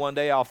 maybe one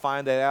day I'll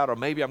find that out, or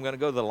maybe I'm going to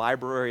go to the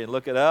library and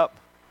look it up.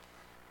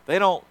 They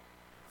don't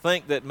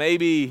think that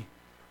maybe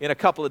in a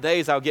couple of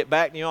days I'll get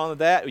back to you on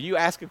that. You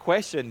ask a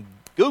question,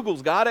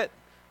 Google's got it,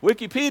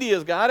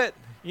 Wikipedia's got it,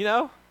 you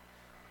know.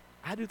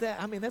 I do that.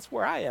 I mean, that's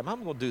where I am.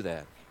 I'm going to do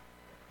that.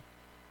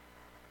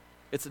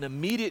 It's an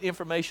immediate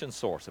information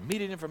source,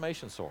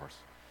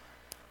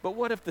 But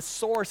what if the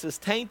source is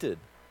tainted?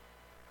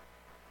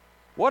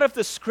 What if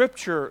the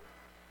Scripture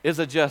is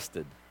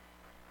adjusted?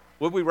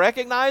 Would we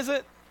recognize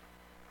it?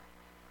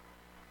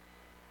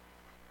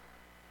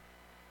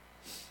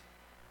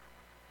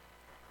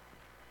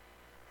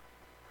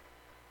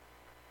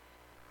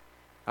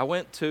 I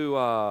went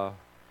to,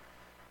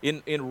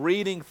 in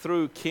reading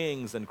through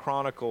Kings and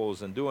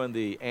Chronicles and doing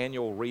the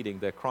annual reading,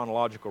 the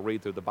chronological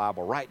read through the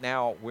Bible, right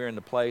now we're in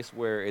the place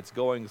where it's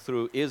going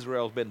through,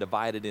 Israel's been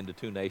divided into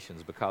two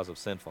nations because of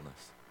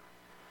sinfulness.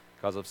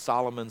 Because of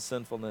Solomon's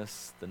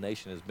sinfulness, the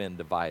nation has been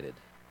divided.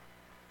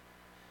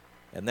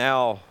 And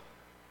now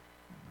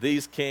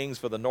these kings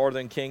for the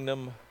northern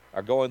kingdom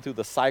are going through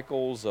the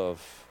cycles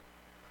of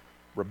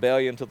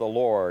rebellion to the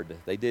Lord.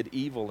 They did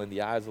evil in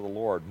the eyes of the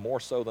Lord, more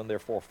so than their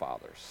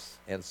forefathers.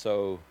 And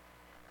so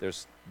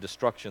there's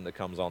destruction that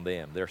comes on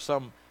them. There are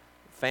some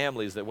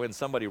families that when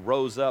somebody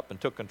rose up and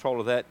took control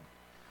of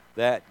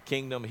that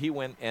kingdom, he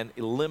went and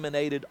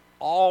eliminated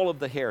all of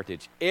the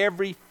heritage.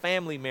 Every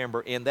family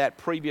member in that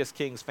previous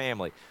king's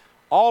family,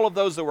 all of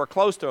those that were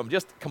close to him,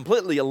 just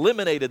completely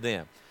eliminated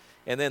them.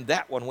 And then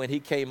that one, when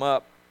he came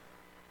up,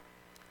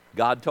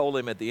 God told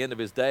him at the end of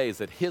his days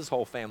that his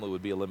whole family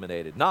would be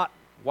eliminated. Not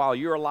while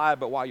you're alive,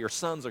 but while your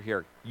sons are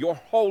here. Your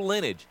whole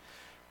lineage.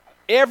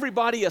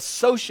 Everybody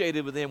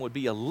associated with them would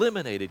be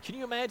eliminated. Can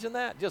you imagine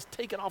that? Just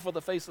taken off of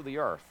the face of the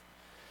earth.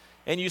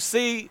 And you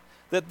see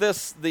that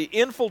the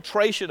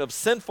infiltration of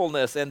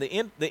sinfulness and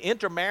the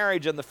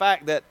intermarriage and the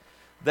fact that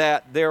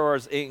there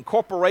was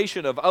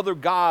incorporation of other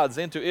gods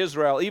into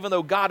Israel, even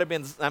though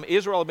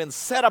Israel had been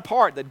set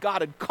apart, that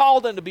God had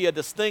called them to be a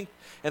distinct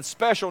and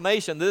special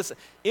nation. This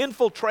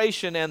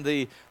infiltration and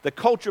the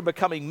culture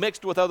becoming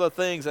mixed with other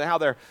things, and how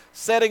they're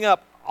setting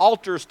up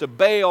altars to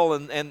Baal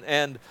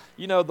and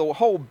you know, the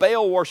whole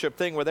Baal worship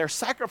thing where they're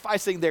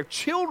sacrificing their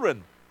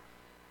children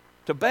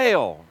to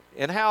Baal,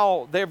 and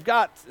how they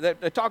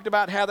talked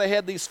about how they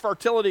had these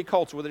fertility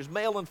cults where there's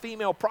male and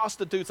female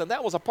prostitutes, and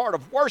that was a part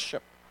of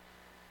worship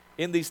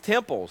in these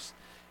temples.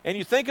 And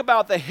you think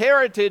about the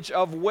heritage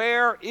of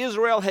where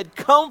Israel had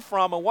come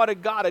from and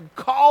what God had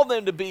called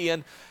them to be,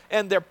 and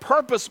their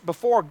purpose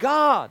before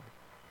God.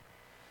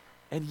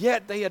 And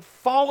yet they had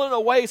fallen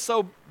away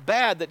so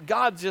bad that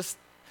God just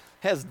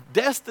has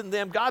destined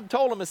them. God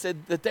told them and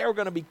said that they were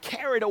going to be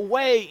carried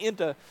away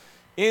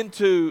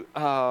into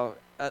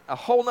a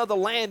whole other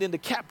land, into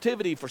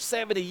captivity for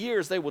 70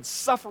 years. They would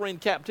suffer in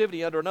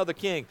captivity under another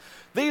king.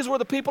 These were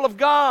the people of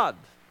God,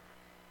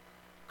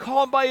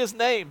 called by his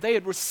name. They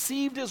had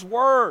received his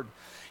word.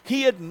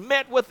 He had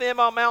met with them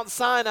on Mount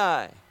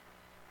Sinai.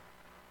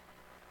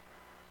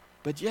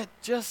 But yet,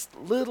 just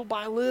little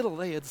by little,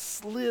 they had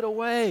slid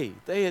away.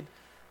 They had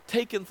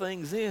taken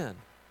things in.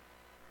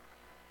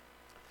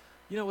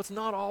 You know, it's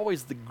not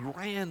always the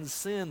grand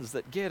sins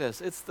that get us.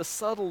 It's the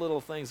subtle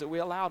little things that we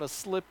allow to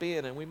slip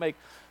in, and we make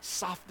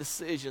soft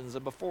decisions,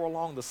 and before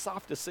long the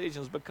soft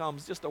decisions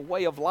becomes just a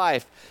way of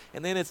life,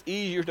 and then it's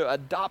easier to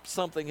adopt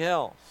something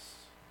else.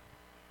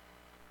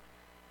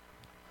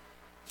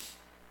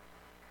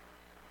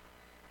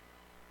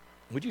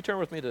 Would you turn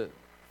with me to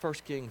 1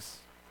 Kings?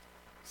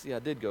 See, I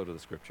did go to the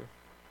scripture.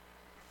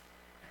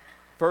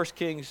 1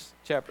 Kings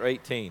chapter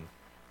 18.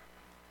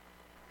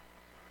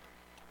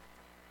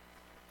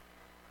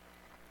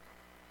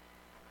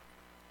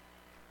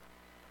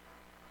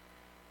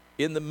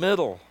 In the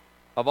middle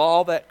of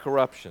all that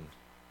corruption,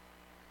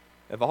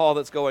 of all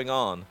that's going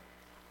on,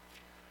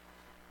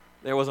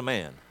 there was a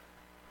man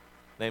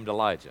named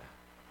Elijah.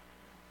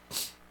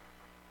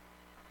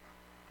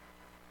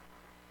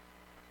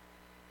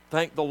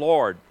 Thank the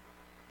Lord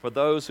for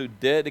those who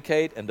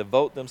dedicate and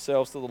devote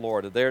themselves to the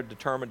Lord, that they're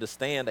determined to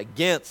stand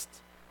against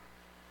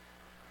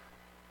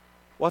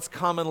what's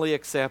commonly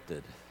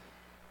accepted,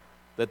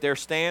 that their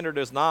standard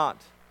is not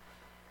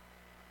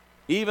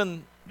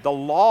even the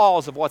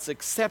laws of what's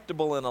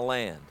acceptable in a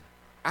land.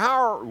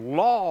 Our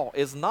law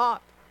is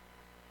not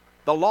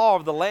the law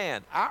of the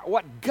land.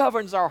 What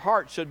governs our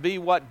heart should be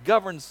what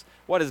governs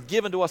what is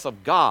given to us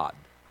of God.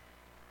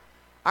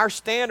 Our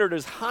standard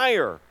is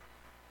higher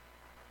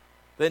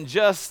than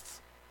just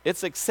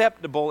it's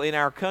acceptable in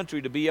our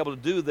country to be able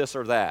to do this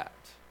or that.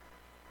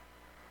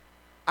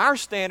 Our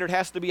standard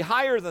has to be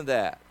higher than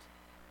that,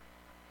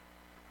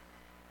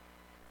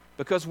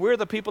 because we're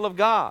the people of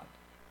God.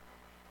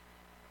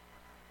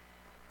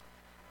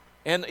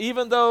 And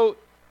even though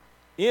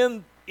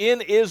in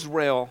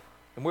Israel,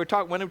 and when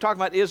we're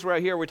talking about Israel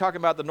here, we're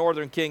talking about the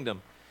northern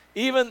kingdom.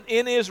 even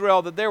in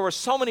Israel, that there were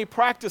so many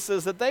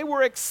practices that they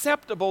were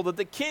acceptable, that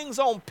the king's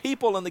own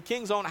people and the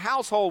king's own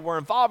household were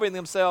involving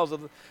themselves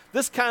in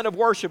this kind of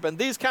worship and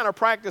these kind of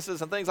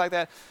practices and things like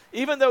that,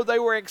 even though they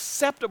were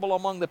acceptable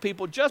among the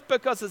people. Just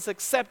because it's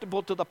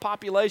acceptable to the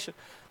population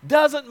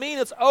doesn't mean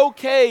it's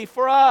okay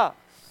for us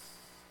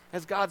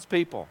as God's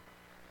people.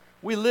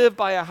 We live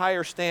by a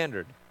higher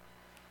standard.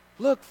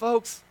 Look,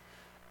 folks,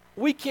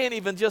 we can't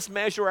even just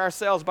measure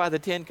ourselves by the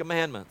Ten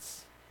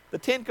Commandments. The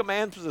Ten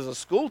Commandments is a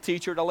school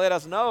teacher to let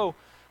us know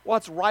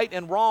what's right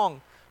and wrong.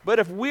 But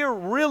if we're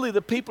really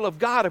the people of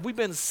God, if we've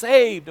been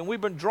saved and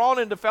we've been drawn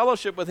into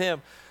fellowship with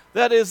Him,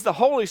 that is the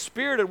Holy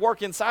Spirit at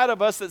work inside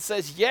of us that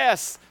says,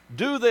 yes,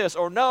 do this,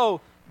 or no,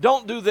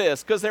 don't do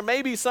this. Because there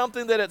may be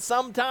something that at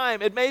some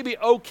time it may be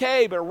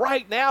okay, but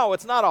right now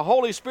it's not a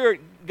Holy Spirit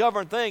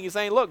governed thing. He's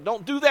saying, look,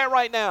 don't do that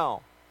right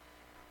now.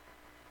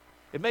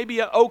 It may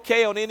be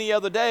okay on any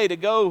other day to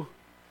go.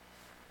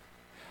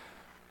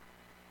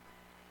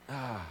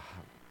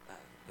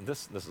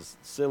 This is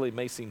silly,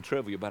 may seem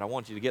trivial, but I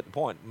want you to get the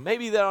point.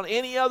 Maybe that on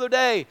any other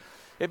day,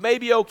 it may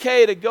be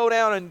okay to go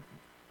down and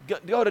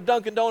go to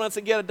Dunkin' Donuts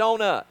and get a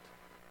donut.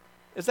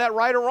 Is that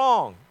right or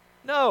wrong?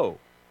 No,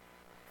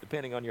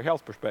 depending on your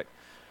health perspective.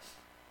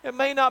 It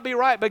may not be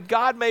right, but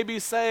God may be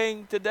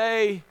saying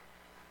today,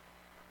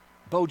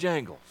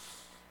 Bojangles.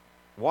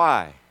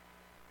 Why?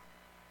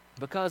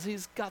 Because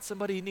He's got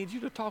somebody He needs you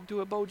to talk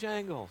to at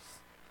Bojangles.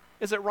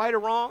 Is it right or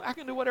wrong? I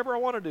can do whatever I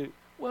want to do.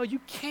 Well, you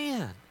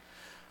can.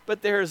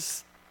 But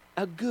there's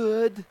a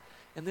good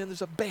and then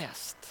there's a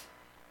best.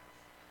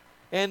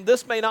 And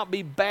this may not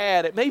be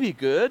bad. It may be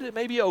good. It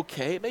may be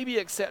okay. It may be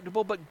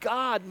acceptable. But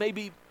God may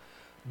be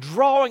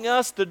drawing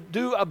us to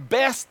do a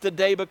best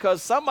today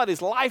because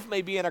somebody's life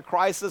may be in a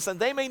crisis and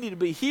they may need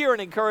to hear an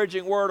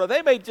encouraging word, or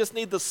they may just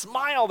need the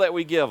smile that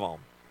we give them.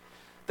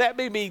 That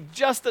may be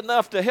just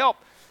enough to help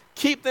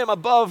keep them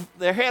above,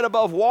 their head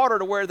above water,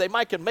 to where they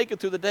might can make it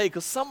through the day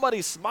because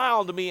somebody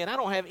smiled to me and I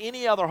don't have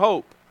any other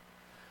hope.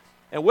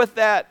 And with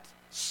that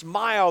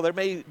smile, there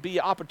may be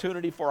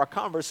opportunity for a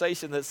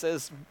conversation that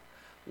says,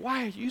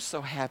 why are you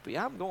so happy?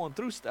 I'm going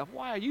through stuff.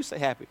 Why are you so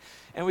happy?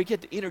 And we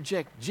get to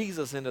interject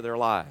Jesus into their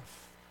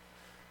life.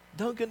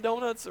 Dunkin'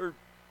 Donuts or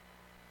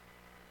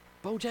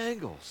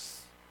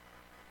Bojangles.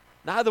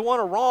 Neither one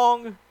are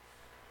wrong,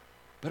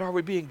 but are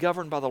we being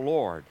governed by the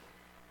Lord?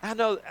 I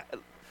know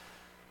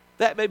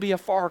that may be a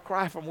far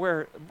cry from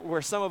where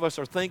some of us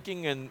are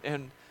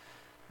thinking,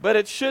 but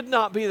it should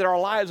not be that our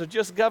lives are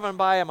just governed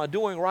by, am I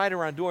doing right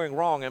or am I doing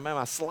wrong? Am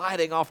I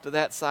sliding off to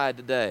that side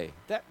today?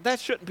 That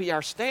shouldn't be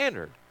our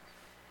standard.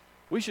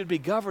 We should be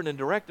governed and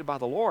directed by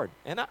the Lord.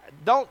 And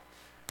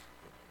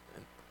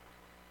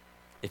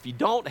if you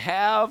don't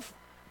have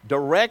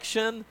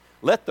direction,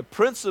 let the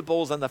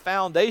principles and the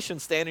foundation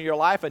stand in your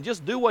life and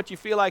just do what you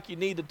feel like you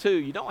need to do.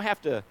 You don't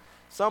have to,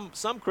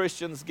 some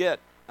Christians get,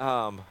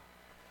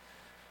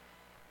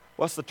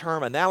 what's the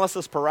term,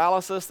 analysis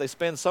paralysis. They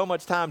spend so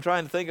much time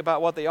trying to think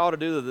about what they ought to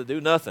do that they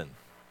do nothing.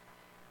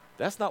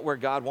 That's not where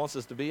God wants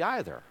us to be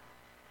either.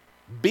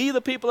 Be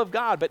the people of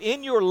God, but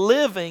in your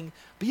living,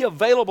 be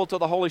available to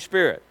the Holy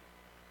Spirit.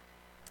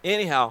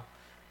 Anyhow,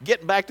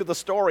 getting back to the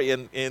story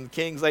in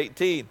Kings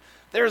 18,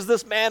 there's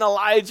this man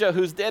Elijah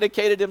who's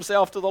dedicated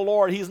himself to the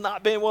Lord. He's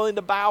not been willing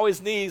to bow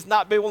his knees,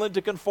 not been willing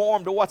to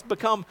conform to what's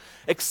become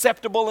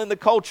acceptable in the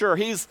culture.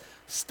 He's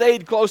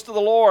stayed close to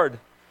the Lord.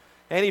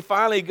 And he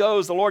finally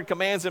goes, the Lord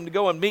commands him to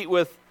go and meet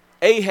with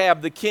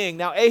Ahab the king.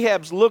 Now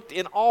Ahab's looked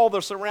in all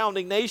the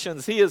surrounding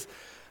nations. He has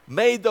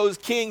made those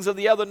kings of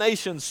the other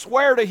nations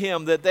swear to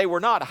him that they were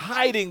not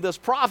hiding this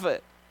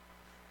prophet.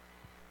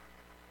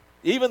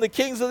 Even the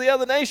kings of the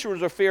other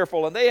nations were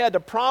fearful, and they had to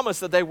promise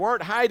that they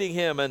weren't hiding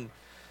him. And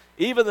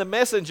even the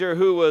messenger,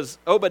 who was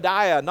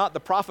Obadiah, not the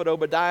prophet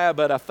Obadiah,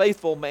 but a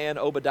faithful man,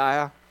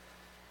 Obadiah,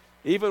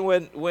 even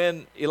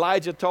when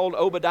Elijah told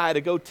Obadiah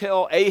to go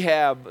tell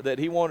Ahab that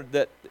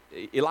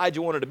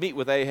Elijah wanted to meet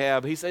with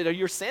Ahab, he said,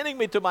 "You're sending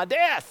me to my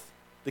death.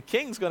 The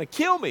king's going to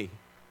kill me."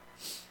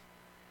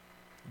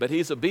 But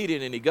he's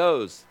obedient and he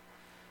goes.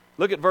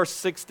 Look at verse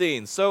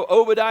 16. So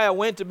Obadiah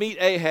went to meet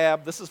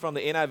Ahab. This is from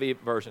the NIV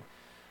version.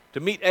 To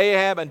meet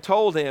Ahab and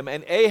told him,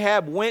 and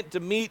Ahab went to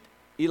meet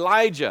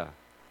Elijah.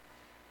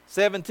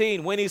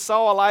 17. When he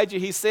saw Elijah,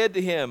 he said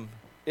to him,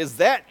 "Is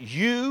that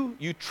you,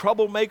 you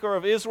troublemaker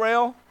of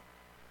Israel?"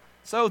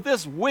 So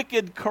this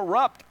wicked,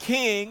 corrupt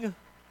king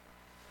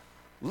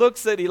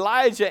looks at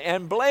Elijah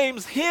and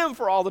blames him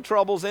for all the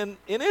troubles in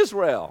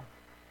Israel.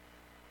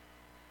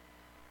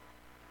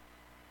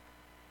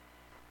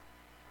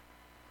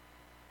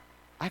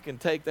 I can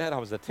take that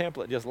as a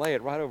template, just lay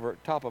it right over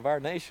top of our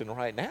nation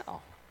right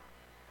now.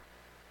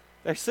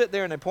 They sit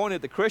there and they point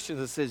at the Christians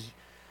and says,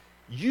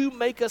 you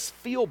make us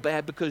feel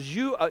bad because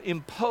you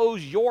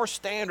impose your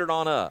standard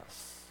on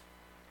us.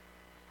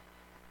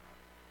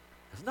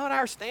 It's not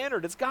our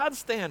standard, it's God's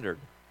standard.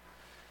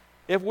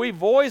 If we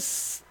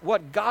voice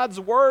what God's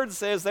word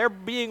says,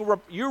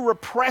 you're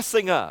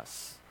repressing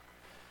us.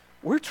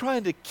 We're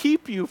trying to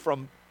keep you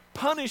from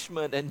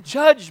punishment and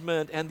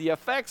judgment and the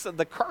effects of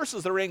the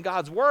curses that are in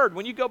God's word.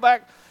 When you go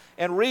back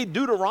and read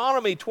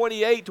Deuteronomy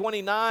 28,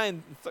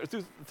 29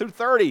 through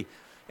 30.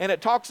 And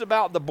it talks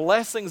about the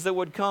blessings that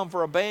would come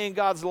for obeying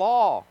God's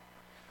law,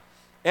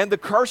 and the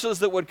curses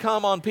that would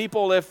come on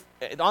people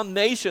on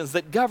nations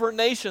that govern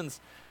nations,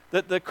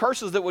 that the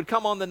curses that would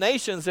come on the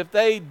nations if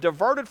they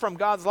diverted from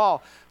God's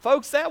law.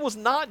 Folks, that was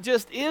not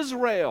just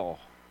Israel.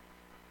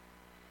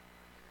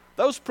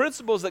 Those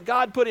principles that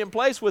God put in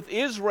place with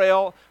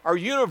Israel are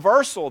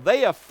universal.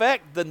 They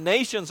affect the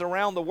nations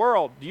around the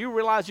world. Do you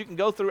realize you can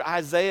go through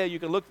Isaiah, you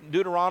can look at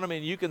Deuteronomy,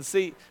 and you can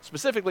see,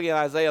 specifically in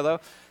Isaiah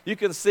though, you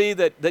can see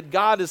that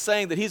God is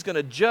saying that he's going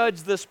to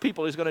judge this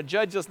people, he's going to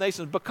judge this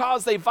nation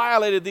because they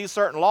violated these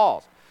certain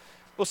laws.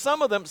 Well,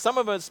 some of them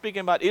are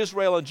speaking about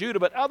Israel and Judah,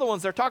 but other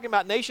ones, they're talking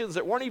about nations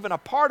that weren't even a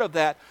part of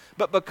that.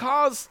 But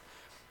because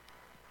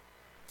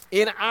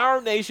in our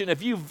nation,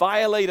 if you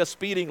violate a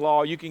speeding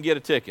law, you can get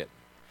a ticket.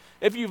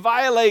 If you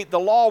violate the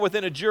law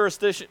within a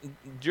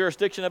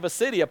jurisdiction of a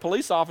city, a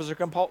police officer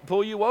can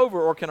pull you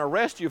over or can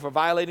arrest you for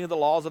violating the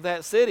laws of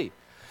that city.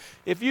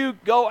 If you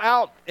go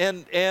out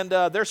and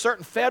there's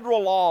certain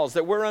federal laws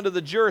that we're under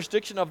the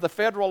jurisdiction of the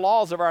federal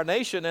laws of our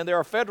nation, and there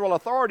are federal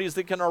authorities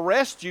that can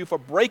arrest you for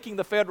breaking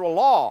the federal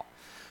law.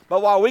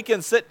 But while we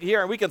can sit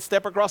here and we can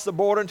step across the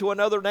border into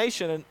another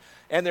nation,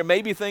 and there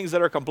may be things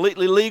that are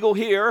completely legal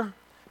here,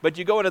 but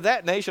you go into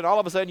that nation, all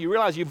of a sudden you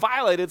realize you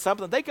violated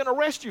something, they can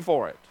arrest you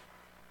for it.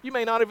 You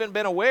may not have even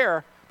been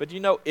aware, but you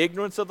know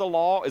ignorance of the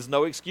law is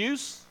no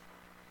excuse.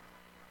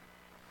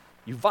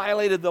 You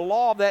violated the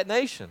law of that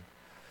nation.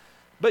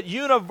 But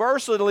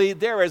universally,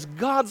 there is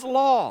God's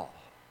law.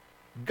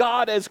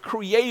 God as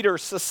creator,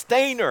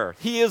 sustainer.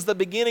 He is the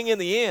beginning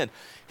and the end.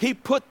 He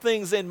put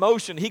things in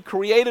motion. He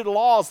created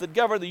laws that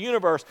govern the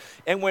universe.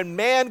 And when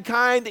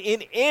mankind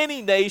in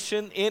any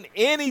nation, in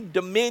any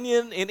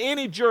dominion, in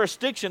any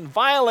jurisdiction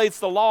violates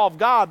the law of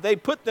God, they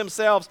put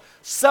themselves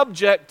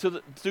subject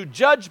to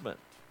judgment.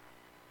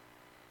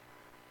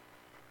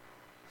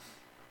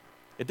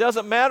 It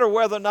doesn't matter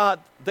whether or not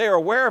they're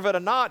aware of it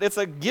or not. It's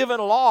a given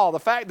law. The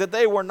fact that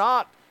they were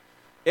not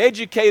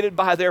educated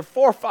by their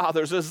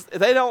forefathers is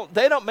they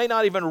may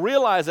not even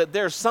realize that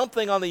there's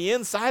something on the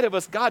inside of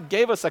us. God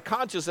gave us a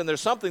conscience, and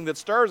there's something that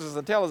stirs us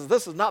and tells us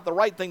this is not the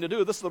right thing to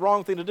do, this is the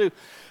wrong thing to do.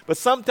 But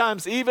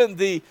sometimes even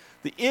the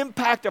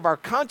impact of our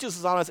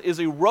consciousness on us is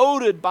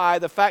eroded by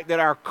the fact that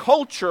our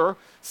culture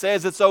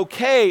says it's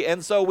okay,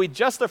 and so we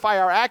justify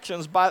our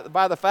actions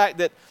by the fact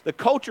that the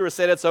culture has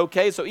said it's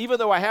okay. So even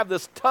though I have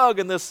this tug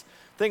and this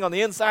thing on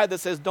the inside that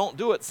says don't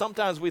do it,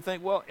 sometimes we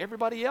think, well,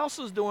 everybody else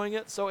is doing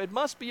it, so it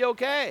must be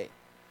okay.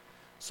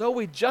 So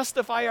we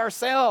justify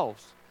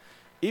ourselves,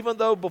 even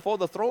though before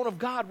the throne of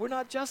God we're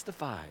not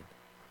justified.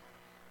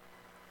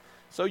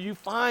 So you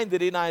find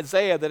that in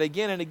Isaiah that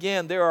again and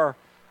again there are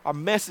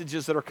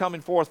messages that are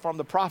coming forth from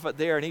the prophet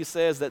there, and he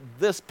says that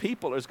this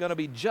people is going to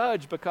be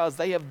judged because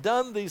they have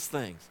done these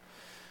things.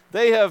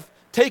 They have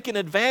taken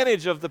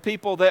advantage of the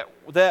people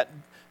that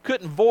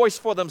couldn't voice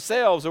for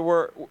themselves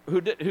or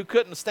who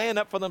couldn't stand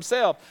up for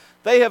themselves.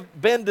 They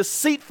have been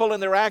deceitful in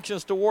their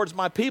actions towards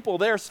my people.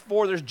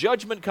 Therefore, there's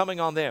judgment coming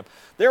on them.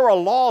 There are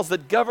laws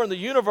that govern the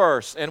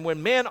universe, and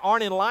when men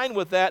aren't in line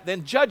with that,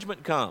 then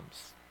judgment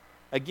comes.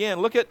 Again,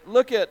 look at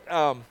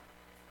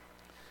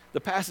the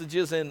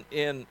passages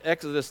in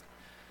Exodus,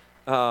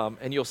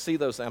 and you'll see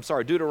those.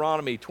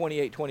 Deuteronomy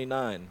 28,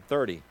 29,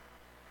 30.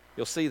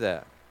 You'll see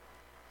that.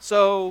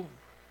 So,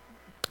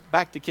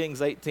 back to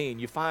Kings 18,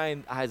 you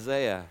find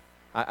Elijah,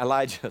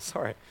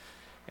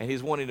 and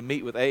he's wanting to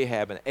meet with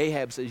Ahab, and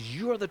Ahab says,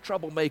 "You're the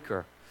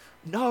troublemaker."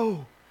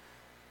 No.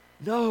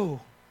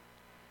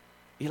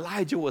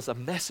 Elijah was a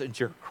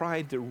messenger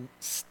trying to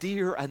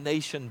steer a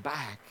nation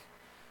back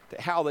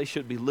to how they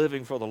should be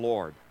living for the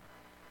Lord.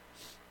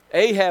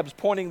 Ahab's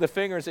pointing the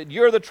finger and said,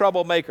 "You're the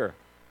troublemaker."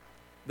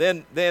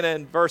 Then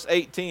in verse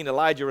 18,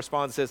 Elijah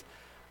responds and says,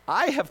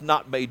 "I have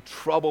not made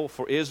trouble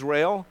for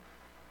Israel,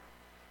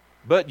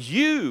 but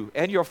you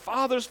and your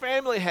father's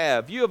family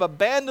have. You have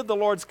abandoned the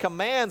Lord's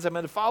commands and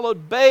have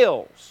followed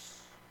Baal's."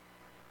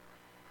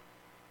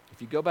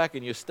 If you go back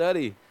and you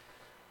study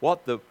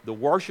what the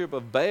worship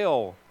of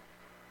Baal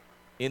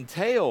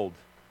entailed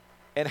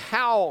and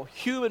how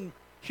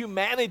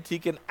humanity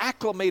can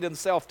acclimate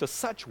himself to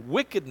such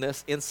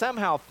wickedness in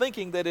somehow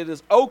thinking that it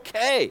is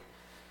okay.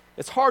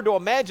 It's hard to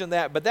imagine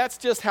that, but that's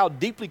just how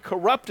deeply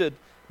corrupted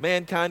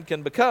mankind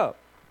can become.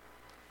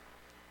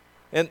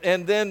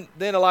 And then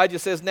Elijah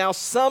says, "Now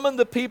summon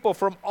the people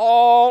from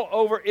all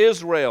over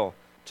Israel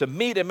to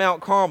meet at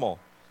Mount Carmel,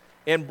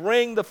 and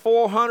bring the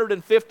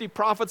 450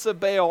 prophets of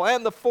Baal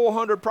and the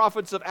 400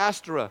 prophets of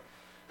Ashtoreth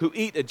who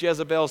eat at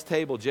Jezebel's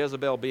table,"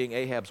 Jezebel being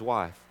Ahab's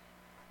wife.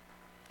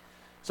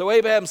 So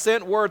Ahab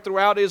sent word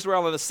throughout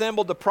Israel and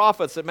assembled the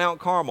prophets at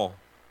Mount Carmel.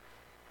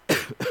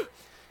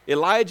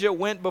 Elijah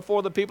went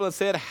before the people and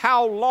said,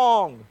 "How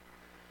long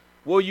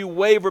will you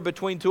waver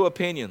between two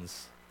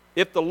opinions?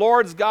 If the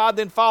Lord's God,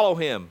 then follow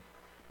him.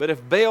 But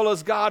if Baal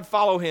is God,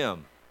 follow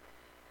him."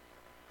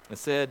 And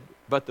said,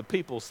 but the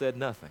people said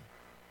nothing.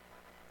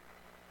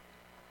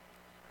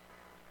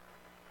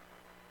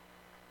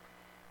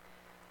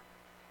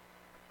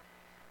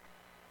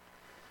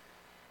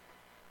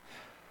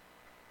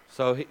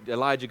 So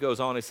Elijah goes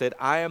on, he said,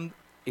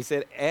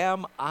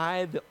 am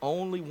I the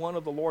only one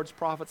of the Lord's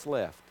prophets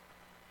left?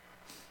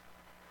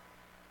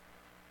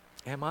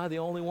 Am I the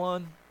only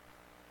one?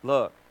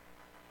 Look,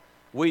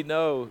 we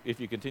know if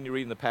you continue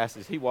reading the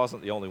passage, he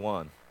wasn't the only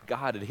one.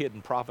 God had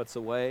hidden prophets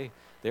away.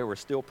 There were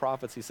still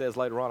prophets, he says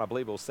later on, I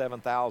believe it was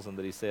 7,000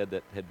 that he said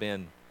that had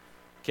been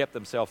kept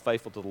themselves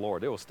faithful to the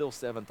Lord. There was still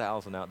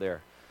 7,000 out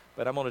there.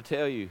 But I'm going to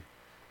tell you,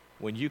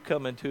 when you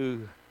come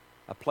into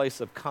a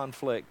place of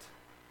conflict,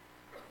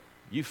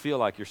 you feel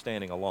like you're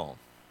standing alone.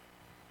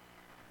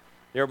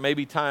 There may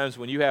be times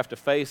when you have to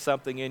face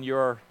something in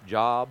your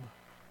job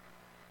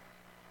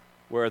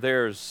where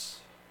there's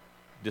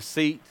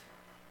deceit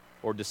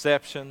or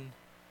deception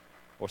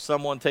or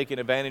someone taking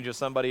advantage of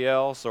somebody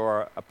else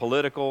or a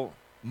political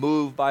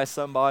move by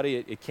somebody.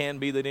 It can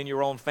be that in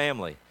your own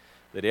family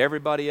that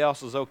everybody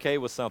else is okay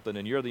with something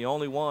and you're the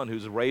only one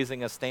who's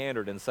raising a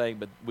standard and saying,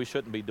 but we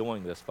shouldn't be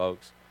doing this,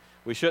 folks.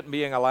 We shouldn't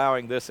be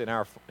allowing this in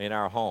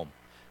our home.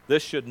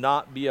 This should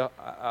not be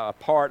a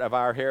part of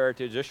our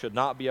heritage. This should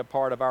not be a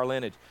part of our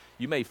lineage.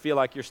 You may feel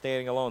like you're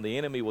standing alone. The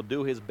enemy will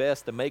do his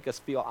best to make us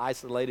feel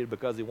isolated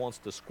because he wants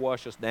to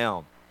squash us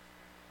down,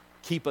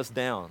 keep us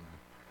down.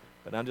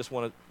 But I just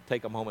want to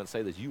take a moment and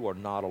say this. You are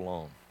not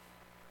alone.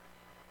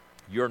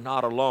 You're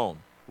not alone.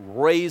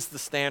 Raise the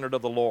standard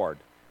of the Lord.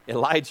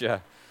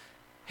 Elijah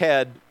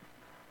had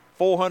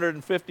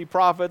 450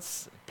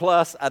 prophets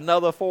plus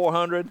another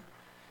 400.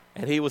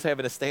 And he was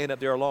having to stand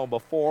up there alone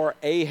before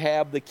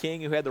Ahab the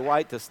king, who had the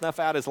right to snuff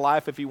out his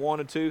life if he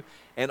wanted to,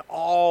 and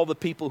all the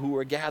people who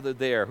were gathered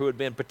there who had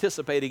been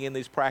participating in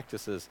these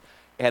practices,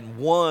 and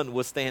one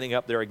was standing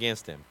up there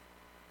against him.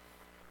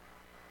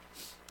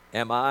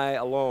 Am I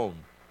alone?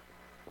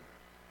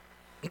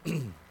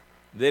 Then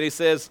he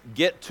says,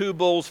 get 2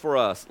 bulls for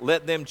us.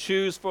 Let them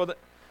choose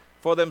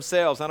for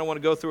themselves. I don't want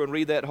to go through and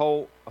read that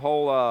whole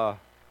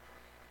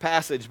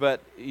passage,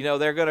 but you know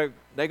they're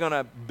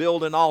gonna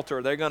build an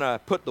altar. They're gonna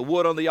put the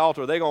wood on the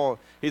altar.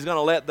 He's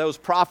gonna let those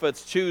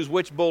prophets choose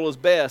which bull is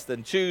best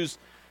and choose.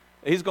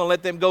 He's gonna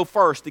let them go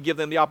first to give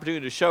them the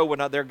opportunity to show whether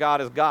or not their God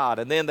is God.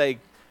 And then they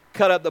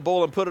cut up the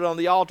bull and put it on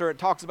the altar. It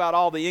talks about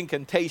all the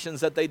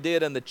incantations that they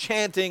did and the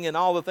chanting and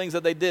all the things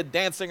that they did,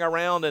 dancing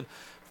around. And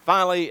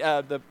finally,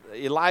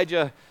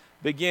 Elijah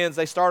begins.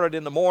 They started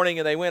in the morning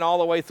and they went all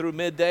the way through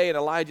midday. And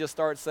Elijah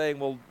starts saying,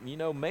 well, you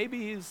know, maybe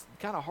he's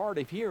kind of hard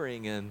of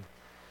hearing and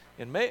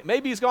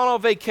maybe he's gone on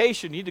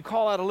vacation. You need to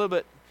call out a little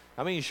bit.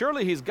 I mean,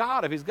 surely he's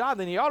God. If he's God,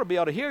 then he ought to be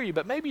able to hear you.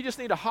 But maybe you just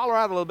need to holler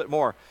out a little bit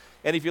more.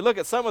 And if you look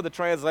at some of the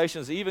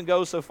translations, it even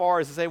goes so far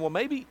as to say, well,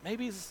 maybe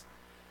he's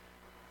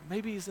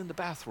in the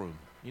bathroom.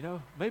 You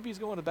know, maybe he's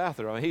going to the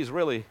bathroom. I mean, he's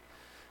really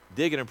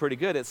digging him pretty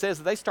good. It says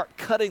that they start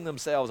cutting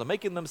themselves and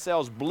making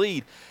themselves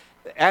bleed,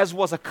 as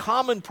was a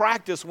common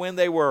practice when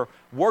they were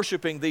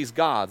worshiping these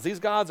gods. These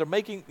gods are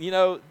making, you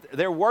know,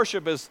 their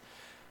worship is,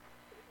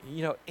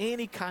 you know,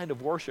 any kind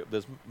of worship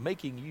that's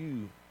making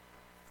you,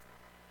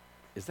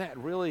 is that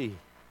really,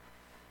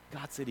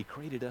 God said he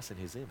created us in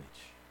his image.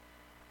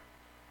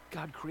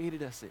 God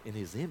created us in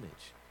his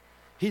image.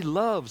 He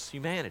loves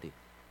humanity.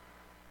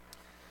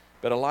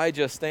 But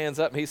Elijah stands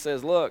up and he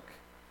says, look,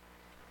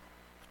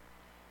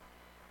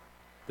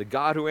 the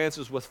God who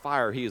answers with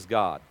fire, he is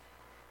God.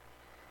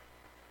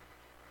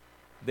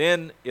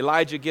 Then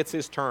Elijah gets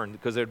his turn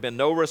because there had been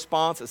no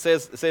response. It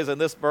says in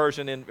this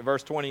version, in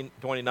verse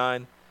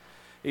 29,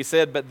 he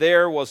said, but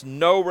there was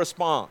no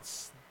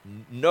response.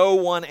 No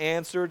one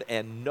answered,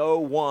 and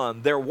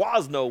there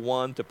was no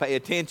one to pay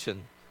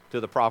attention to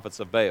the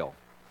prophets of Baal.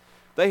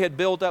 They had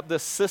built up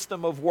this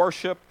system of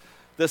worship,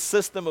 this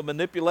system of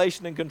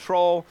manipulation and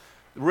control.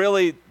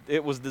 Really,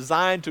 it was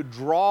designed to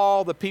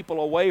draw the people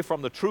away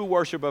from the true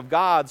worship of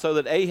God so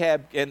that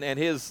Ahab and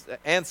his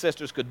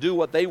ancestors could do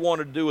what they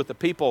wanted to do with the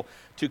people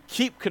to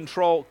keep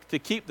control, to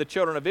keep the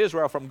children of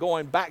Israel from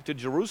going back to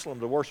Jerusalem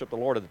to worship the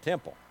Lord of the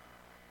temple.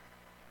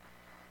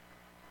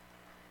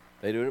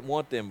 They didn't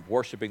want them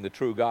worshiping the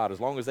true God. As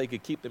long as they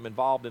could keep them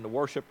involved in the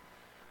worship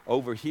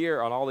over here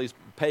on all these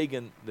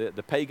pagan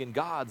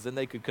gods, then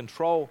they could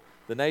control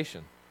the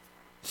nation.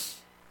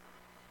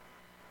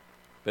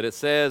 But it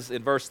says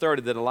in verse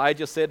 30 that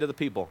Elijah said to the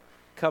people,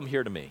 come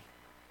here to me.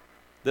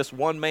 This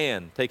one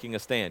man taking a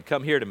stand,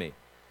 come here to me.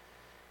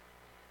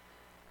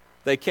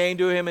 They came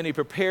to him and he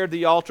prepared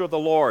the altar of the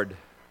Lord,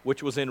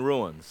 which was in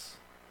ruins.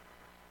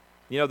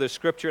 You know, there's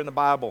scripture in the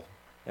Bible,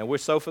 and we're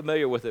so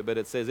familiar with it, but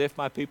it says, if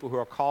my people who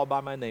are called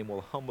by my name will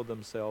humble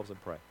themselves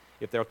and pray.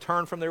 If they'll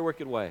turn from their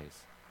wicked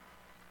ways,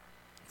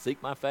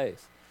 seek my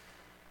face,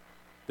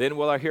 then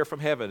will I hear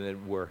from heaven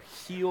and will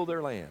heal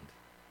their land.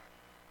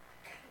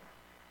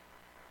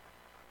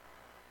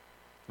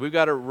 We've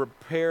got to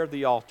repair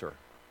the altar.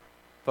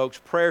 Folks,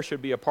 prayer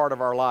should be a part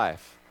of our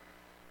life.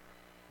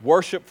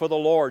 Worship for the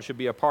Lord should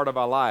be a part of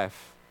our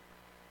life.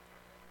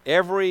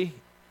 Every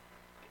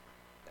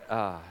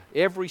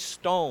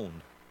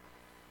stone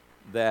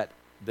that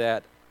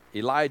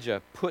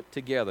Elijah put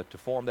together to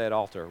form that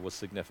altar was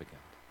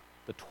significant.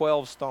 The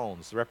 12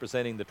 stones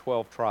representing the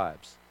 12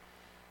 tribes.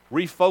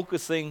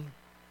 Refocusing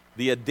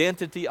the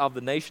identity of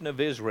the nation of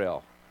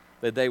Israel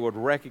that they would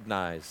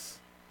recognize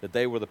that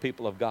they were the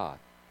people of God.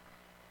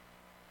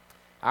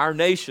 Our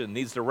nation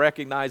needs to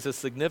recognize the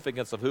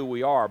significance of who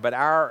we are, but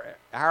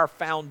our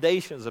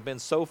foundations have been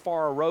so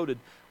far eroded,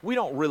 we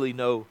don't really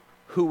know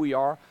who we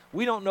are.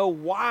 We don't know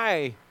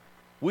why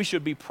we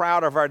should be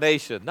proud of our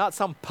nation. Not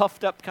some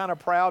puffed up kind of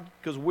proud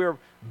because we're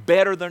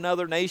better than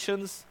other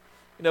nations.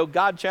 You know,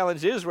 God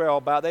challenged Israel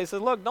about that. He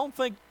said, look, don't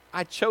think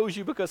I chose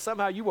you because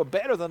somehow you were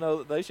better than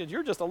other nations.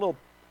 You're just a little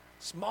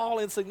small,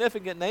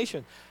 insignificant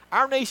nation.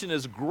 Our nation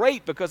is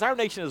great because our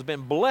nation has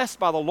been blessed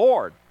by the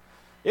Lord.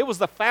 It was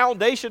the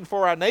foundation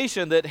for our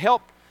nation that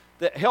helped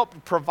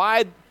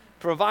provide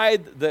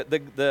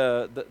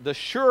the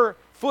sure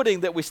footing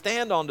that we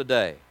stand on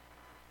today.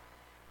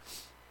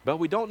 But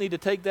we don't need to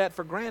take that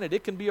for granted.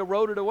 It can be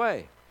eroded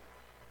away.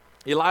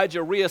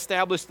 Elijah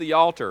reestablished the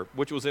altar,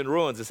 which was in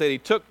ruins. It said he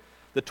took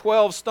the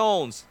 12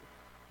 stones,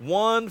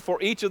 one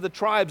for each of the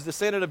tribes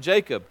descendant of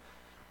Jacob,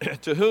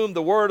 to whom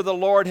the word of the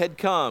Lord had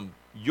come.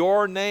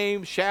 Your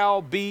name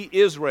shall be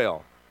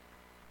Israel.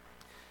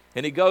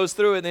 And he goes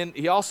through, and then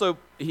he also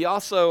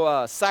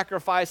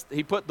sacrificed.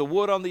 He put the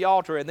wood on the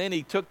altar, and then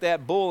he took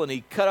that bull and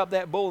he cut up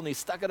that bull and he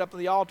stuck it up to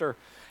the altar.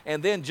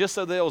 And then, just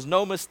so there was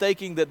no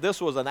mistaking that this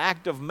was an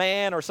act of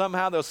man or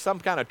somehow there was some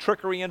kind of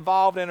trickery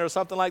involved in it or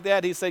something like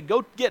that, he said,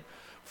 go get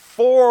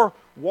 4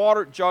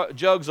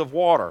 jugs of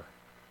water.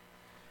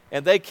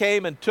 And they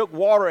came and took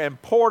water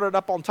and poured it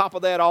up on top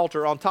of that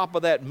altar, on top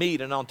of that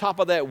meat, and on top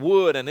of that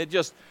wood. And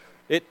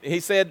he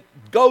said,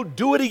 go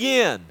do it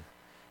again.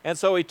 And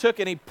so he took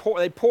and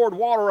they poured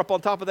water up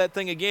on top of that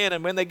thing again.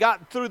 And when they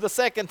got through the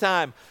second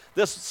time,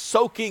 this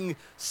soaking,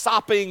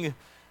 sopping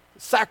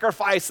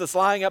sacrifice that's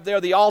lying up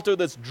there, the altar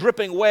that's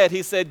dripping wet,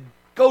 he said,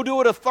 go do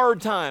it a third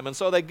time. And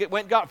so they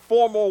went and got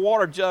 4 more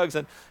water jugs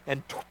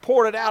and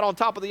poured it out on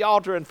top of the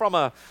altar. And from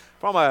a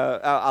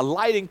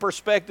lighting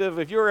perspective,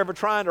 if you're ever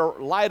trying to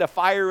light a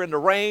fire in the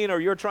rain, or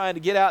you're trying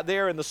to get out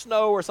there in the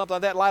snow or something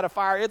like that, light a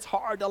fire, it's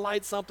hard to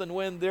light something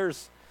when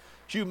there's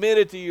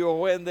humidity or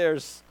when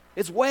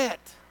it's wet.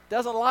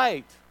 Doesn't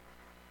light.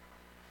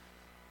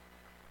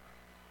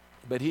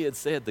 But he had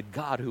said, the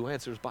God who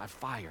answers by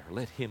fire,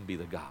 let him be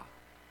the God.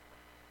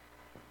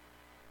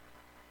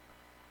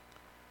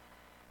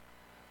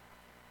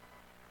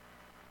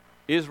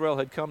 Israel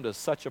had come to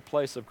such a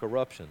place of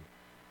corruption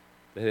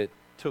that it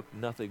took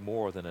nothing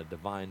more than a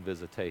divine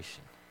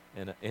visitation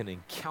and an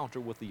encounter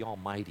with the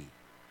Almighty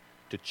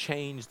to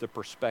change the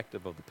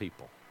perspective of the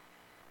people.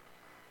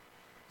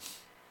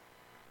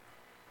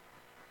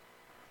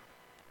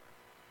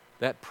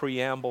 That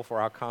preamble for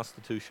our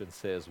Constitution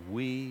says,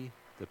 we,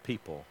 the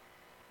people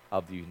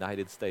of the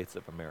United States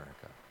of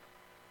America.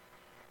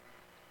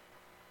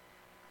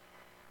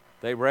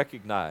 They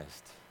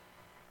recognized,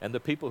 and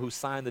the people who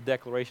signed the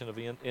Declaration of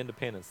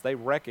Independence, they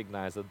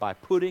recognized that by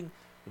putting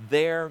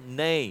their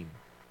name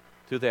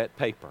to that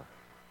paper,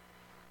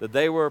 that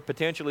they were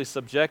potentially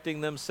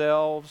subjecting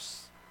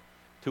themselves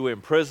to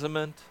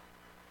imprisonment.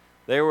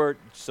 They were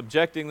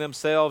subjecting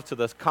themselves to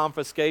the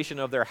confiscation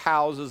of their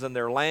houses and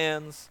their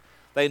lands.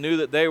 They knew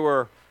that they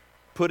were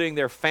putting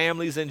their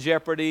families in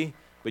jeopardy,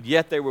 but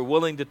yet they were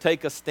willing to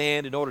take a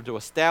stand in order to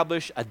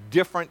establish a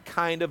different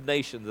kind of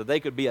nation, that they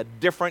could be a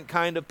different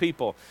kind of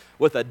people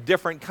with a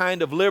different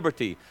kind of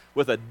liberty,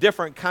 with a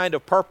different kind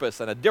of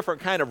purpose and a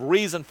different kind of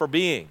reason for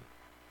being.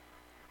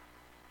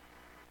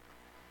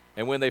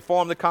 And when they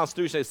formed the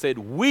Constitution, they said,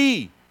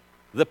 we,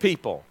 the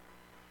people.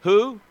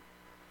 Who?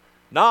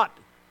 Not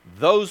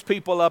those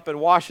people up in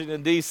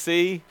Washington,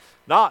 D.C.,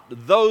 not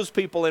those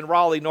people in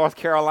Raleigh, North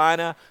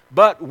Carolina,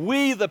 but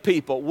we the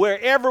people,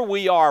 wherever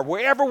we are,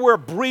 wherever we're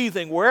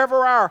breathing,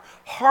 wherever our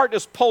heart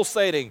is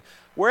pulsating,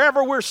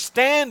 wherever we're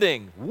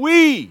standing,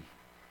 we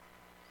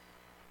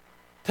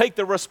take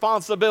the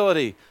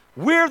responsibility.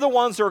 We're the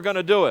ones who are going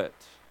to do it.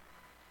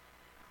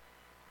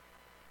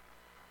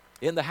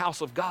 In the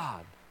house of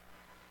God.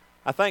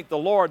 I thank the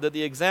Lord that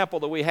the example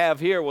that we have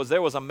here was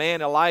there was a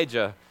man,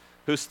 Elijah,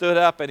 who stood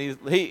up, and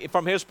he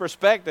from his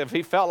perspective,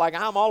 he felt like,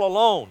 I'm all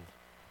alone.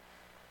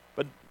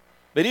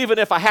 But even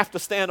if I have to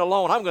stand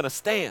alone, I'm going to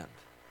stand.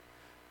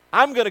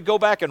 I'm going to go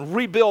back and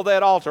rebuild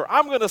that altar.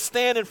 I'm going to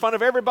stand in front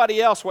of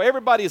everybody else where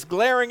everybody's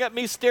glaring at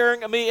me,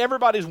 staring at me,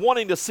 everybody's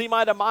wanting to see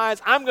my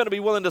demise. I'm going to be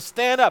willing to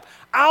stand up.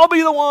 I'll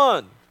be the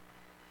one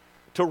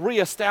to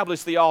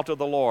reestablish the altar of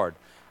the Lord.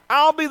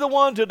 I'll be the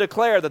one to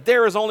declare that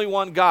there is only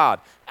one God.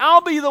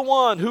 I'll be the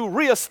one who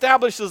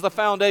reestablishes the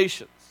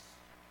foundations.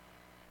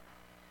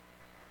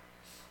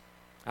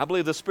 I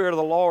believe the Spirit of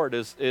the Lord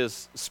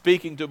is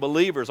speaking to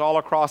believers all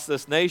across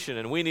this nation,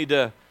 and we need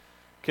to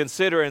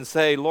consider and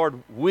say,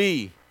 Lord,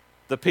 we,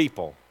 the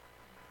people,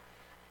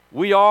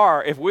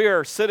 if we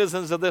are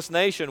citizens of this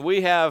nation,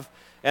 we have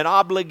an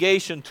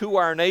obligation to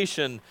our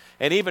nation,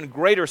 and even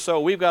greater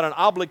so, we've got an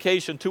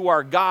obligation to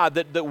our God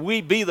that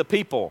we be the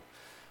people.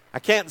 I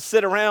can't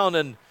sit around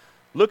and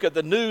look at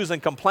the news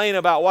and complain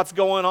about what's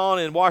going on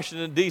in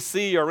Washington,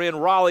 D.C. or in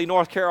Raleigh,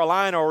 North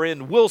Carolina or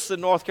in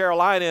Wilson, North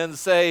Carolina and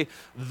say,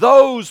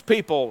 those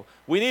people.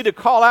 We need to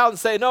call out and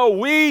say, no,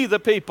 we the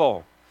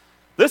people.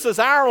 This is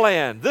our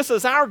land. This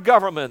is our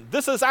government.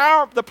 This is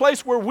the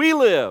place where we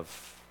live.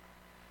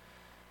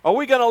 Are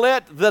we going to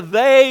let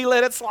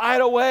let it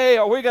slide away?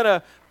 Are we going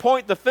to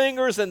point the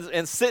fingers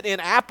and sit in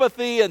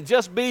apathy and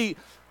just be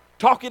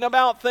talking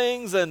about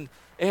things and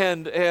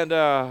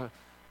all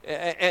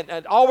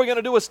we're going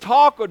to do is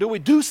talk, or do we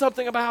do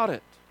something about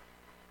it?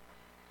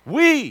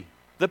 We,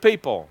 the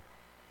people.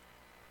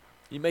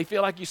 You may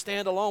feel like you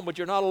stand alone, but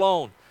you're not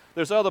alone.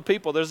 There's other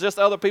people. There's just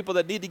other people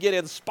that need to get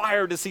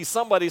inspired to see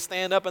somebody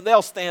stand up, and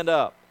they'll stand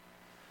up.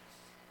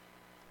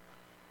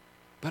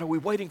 But are we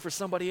waiting for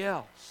somebody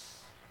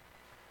else?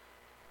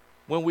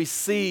 When we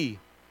see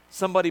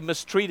somebody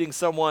mistreating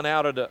someone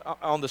out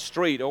on the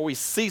street, or we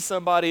see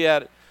somebody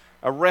at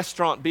a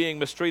restaurant being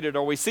mistreated,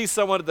 or we see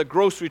someone at the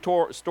grocery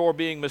store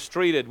being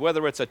mistreated,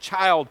 whether it's a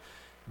child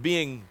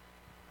being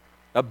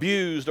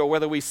abused, or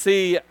whether we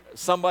see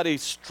somebody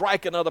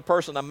strike another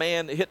person, a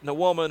man hitting a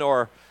woman,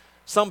 or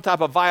some type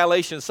of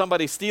violation,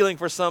 somebody stealing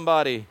for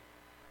somebody,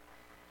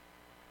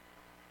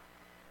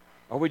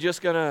 are we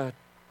just going to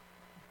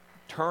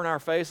turn our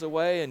face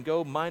away and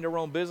go mind our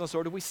own business,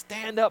 or do we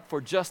stand up for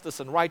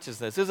justice and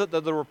righteousness? Is it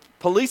the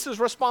police's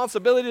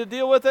responsibility to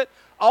deal with it?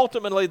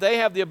 Ultimately, they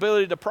have the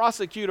ability to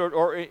prosecute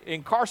or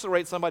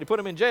incarcerate somebody, put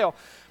them in jail.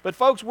 But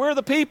folks, we're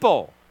the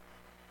people.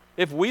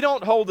 If we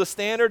don't hold the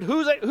standard,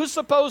 who's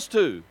supposed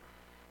to?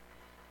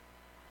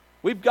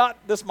 We've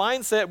got this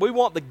mindset, we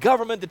want the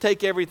government to take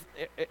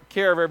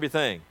care of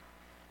everything.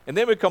 And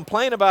then we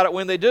complain about it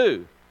when they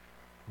do.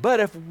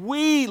 But if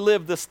we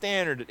live the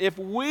standard, if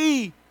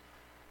we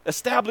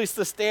establish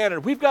the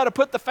standard, we've got to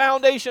put the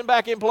foundation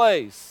back in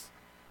place.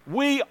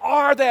 We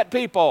are that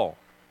people.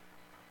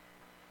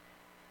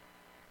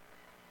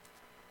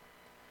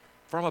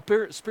 From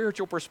a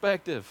spiritual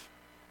perspective,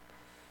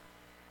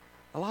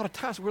 a lot of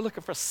times we're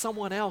looking for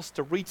someone else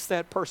to reach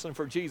that person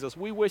for Jesus.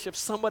 We wish if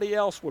somebody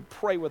else would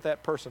pray with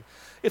that person,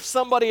 if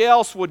somebody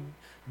else would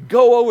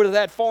go over to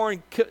that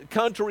foreign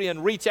country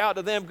and reach out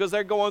to them because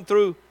they're going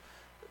through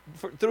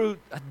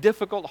a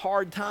difficult,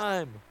 hard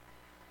time.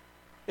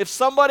 If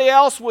somebody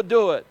else would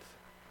do it.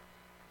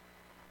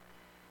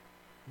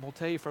 I'm going to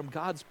tell you, from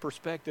God's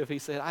perspective,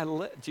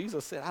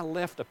 Jesus said, I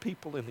left a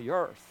people in the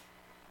earth.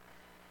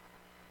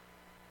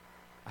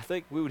 I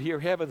think we would hear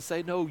heaven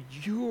say, no,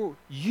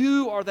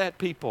 you are that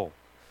people.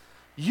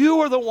 You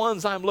are the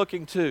ones I'm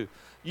looking to.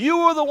 You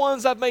are the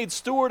ones I've made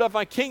steward of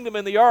my kingdom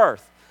in the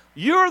earth.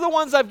 You're the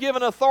ones I've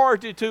given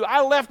authority to.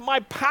 I left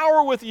my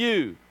power with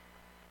you.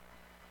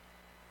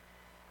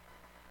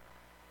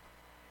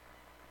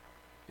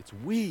 It's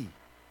we,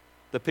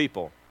 the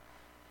people,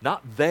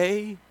 not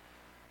they.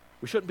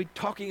 We shouldn't be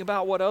talking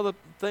about what other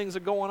things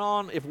are going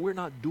on if we're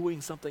not doing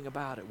something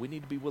about it. We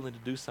need to be willing to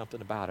do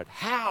something about it.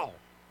 How?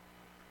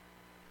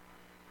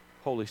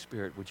 Holy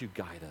Spirit, would you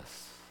guide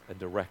us and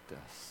direct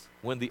us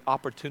when the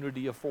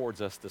opportunity affords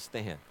us to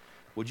stand?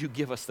 Would you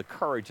give us the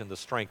courage and the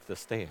strength to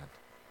stand?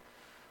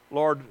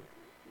 Lord,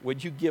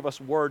 would you give us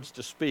words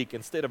to speak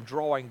instead of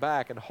drawing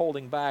back and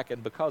holding back,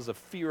 and because of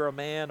fear of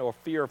man or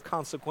fear of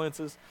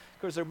consequences?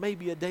 Because there may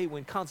be a day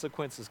when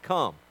consequences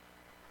come.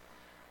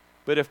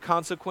 But if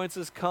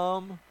consequences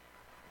come,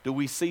 do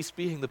we cease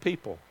being the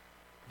people?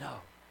 No,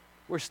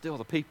 we're still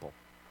the people.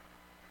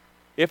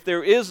 If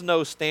there is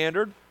no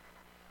standard,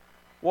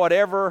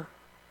 whatever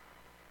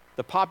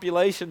the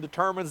population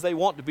determines they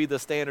want to be the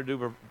standard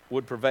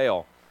would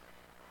prevail.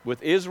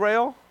 With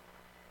Israel,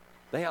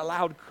 they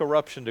allowed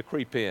corruption to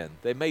creep in.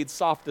 They made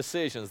soft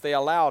decisions. They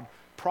allowed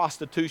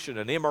prostitution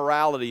and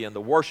immorality and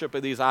the worship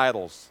of these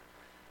idols.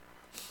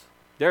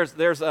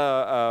 There's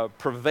a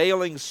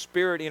prevailing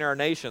spirit in our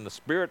nation. The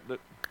spirit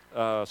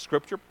that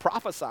Scripture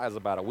prophesies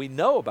about it. We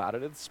know about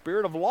it. It's the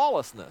spirit of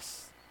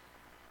lawlessness.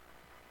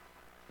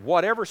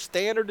 Whatever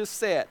standard is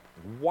set,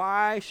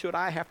 why should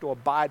I have to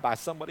abide by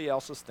somebody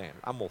else's standard?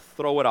 I'm going to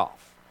throw it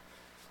off.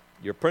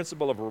 Your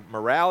principle of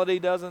morality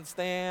doesn't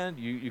stand.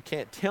 You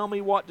can't tell me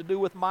what to do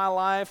with my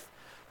life.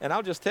 And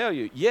I'll just tell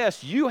you,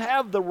 yes, you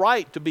have the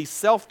right to be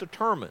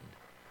self-determined,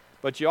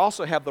 but you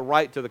also have the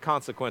right to the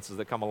consequences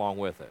that come along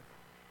with it.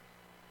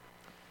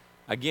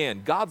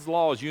 Again, God's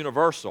law is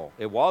universal.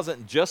 It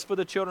wasn't just for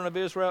the children of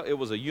Israel. It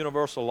was a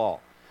universal law.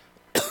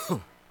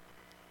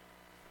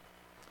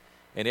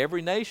 And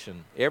every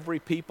nation, every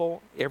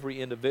people,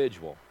 every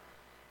individual,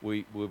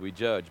 we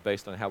judge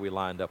based on how we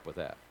lined up with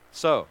that.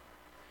 So,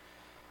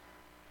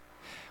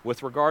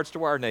 with regards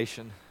to our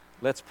nation,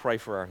 let's pray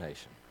for our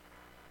nation.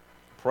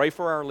 Pray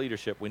for our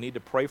leadership. We need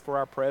to pray for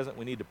our president.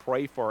 We need to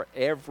pray for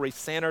every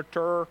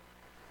senator,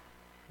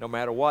 no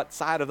matter what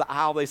side of the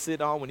aisle they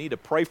sit on. We need to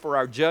pray for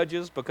our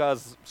judges,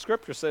 because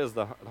Scripture says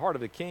the heart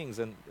of the king's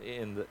in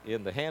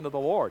the hand of the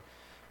Lord.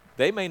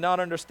 They may not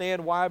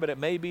understand why, but it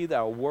may be that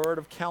a word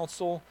of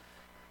counsel,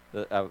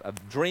 a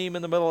dream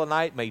in the middle of the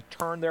night may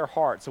turn their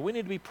heart. So we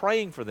need to be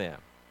praying for them,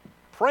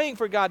 praying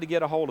for God to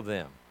get a hold of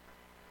them.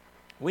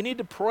 We need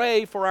to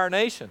pray for our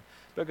nation,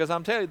 because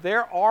I'm telling you,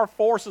 there are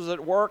forces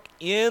at work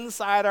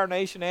inside our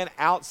nation and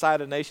outside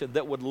the nation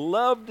that would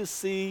love to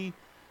see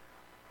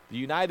the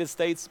United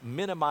States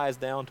minimized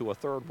down to a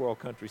third world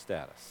country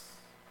status.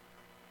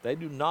 They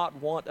do not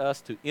want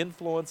us to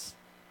influence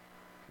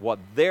what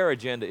their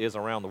agenda is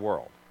around the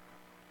world.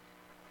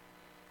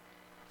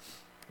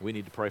 We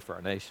need to pray for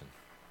our nation.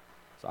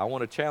 So I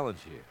want to challenge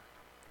you,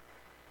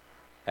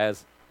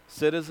 as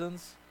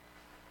citizens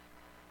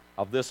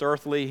of this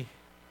earthly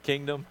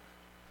kingdom,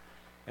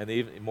 and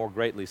even more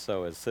greatly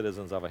so as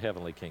citizens of a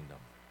heavenly kingdom,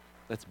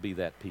 let's be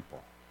that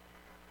people.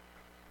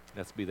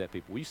 Let's be that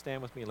people. Will you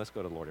stand with me and let's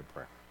go to the Lord in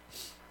prayer?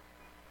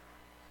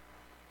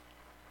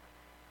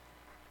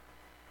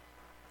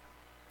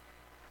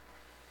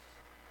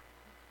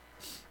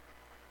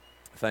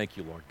 Thank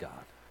you, Lord God.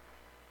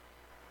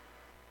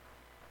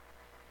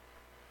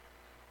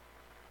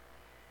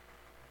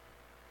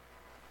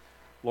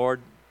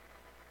 Lord,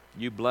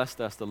 you blessed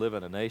us to live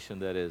in a nation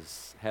that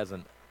has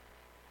an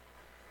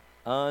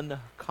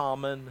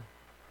uncommon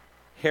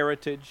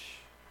heritage,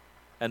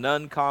 an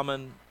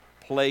uncommon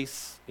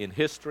place in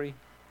history.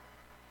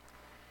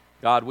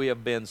 God, we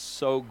have been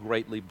so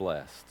greatly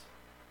blessed.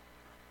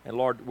 And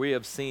Lord, we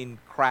have seen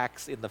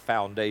cracks in the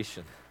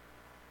foundation.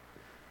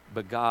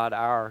 But God,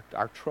 our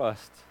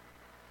trust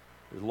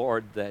is,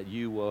 Lord, that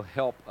you will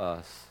help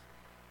us.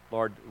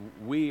 Lord,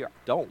 we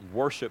don't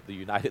worship the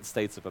United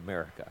States of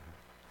America.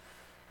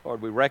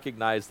 Lord, we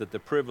recognize that the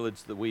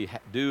privilege that we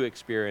do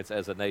experience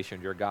as a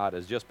nation, your God,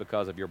 is just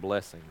because of your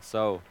blessing.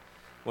 So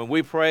when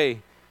we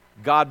pray,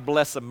 God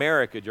bless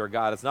America, dear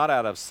God, it's not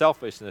out of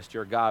selfishness,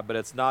 dear God, but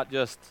it's not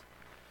just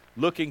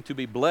looking to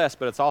be blessed,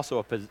 but it's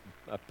also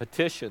a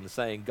petition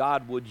saying,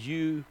 God, would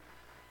you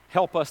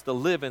help us to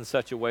live in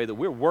such a way that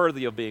we're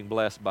worthy of being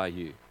blessed by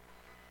you.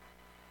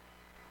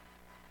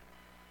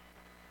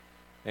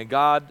 And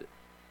God,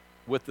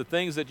 with the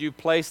things that you've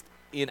placed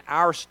in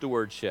our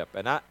stewardship,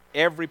 and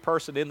every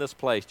person in this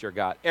place, dear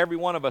God, every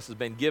one of us has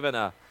been given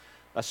a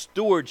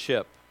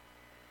stewardship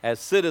as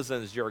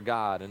citizens, dear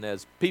God, and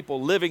as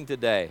people living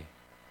today,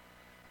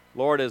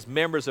 Lord, as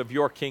members of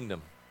your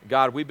kingdom.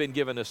 God, we've been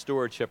given a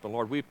stewardship, and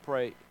Lord, we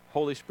pray,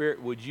 Holy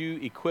Spirit, would you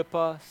equip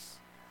us?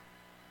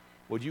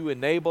 Would you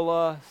enable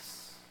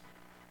us?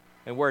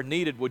 And where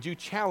needed, would you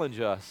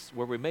challenge us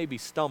where we may be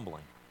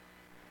stumbling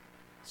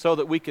so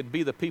that we can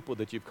be the people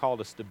that you've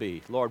called us to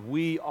be? Lord,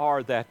 we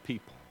are that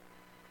people.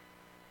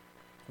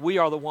 We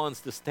are the ones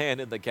to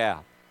stand in the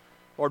gap.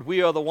 Lord,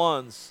 we are the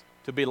ones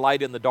to be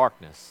light in the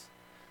darkness.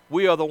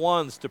 We are the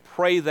ones to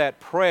pray that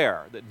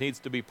prayer that needs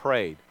to be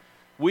prayed.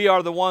 We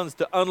are the ones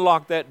to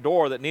unlock that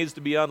door that needs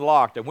to be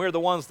unlocked. And we're the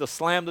ones to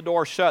slam the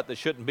door shut that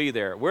shouldn't be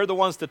there. We're the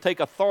ones to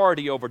take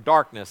authority over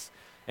darkness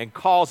and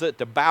cause it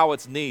to bow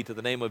its knee to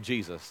the name of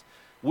Jesus.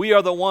 We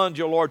are the ones,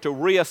 your Lord, to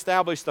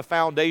reestablish the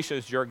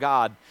foundations, your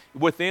God,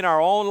 within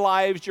our own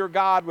lives, your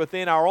God,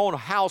 within our own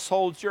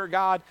households, your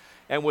God,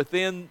 and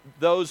within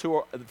those who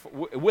are,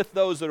 with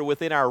those that are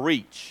within our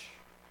reach.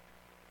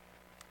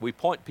 We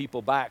point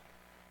people back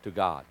to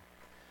God.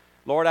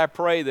 Lord, I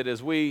pray that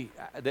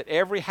that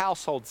every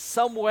household,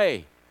 some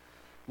way,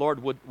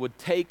 Lord, would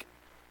take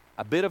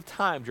a bit of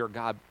time, dear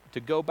God,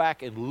 to go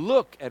back and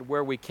look at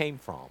where we came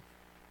from,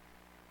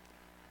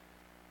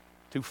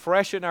 to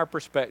freshen our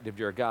perspective,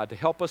 dear God, to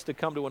help us to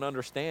come to an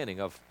understanding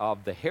of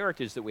the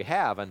heritage that we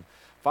have. And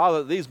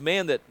Father, these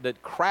men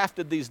that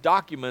crafted these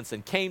documents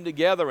and came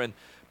together and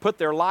put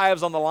their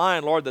lives on the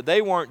line, Lord, that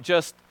they weren't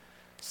just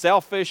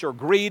selfish or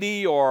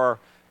greedy or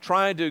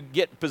trying to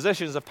get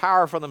positions of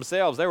power for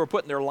themselves. They were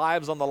putting their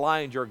lives on the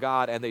line, dear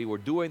God, and they were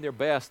doing their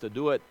best to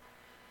do it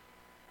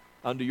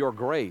under your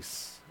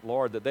grace,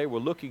 Lord, that they were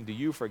looking to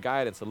you for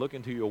guidance and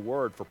looking to your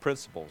word for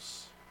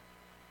principles.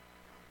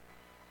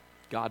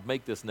 God,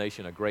 make this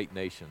nation a great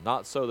nation,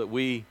 not so that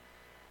we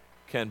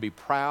can be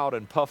proud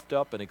and puffed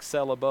up and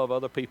excel above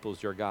other people's,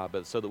 dear God,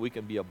 but so that we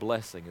can be a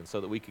blessing and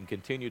so that we can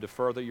continue to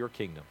further your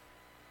kingdom.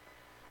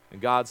 And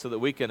God, so that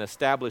we can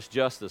establish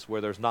justice where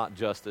there's not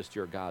justice,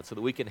 dear God, so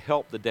that we can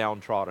help the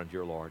downtrodden,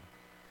 dear Lord.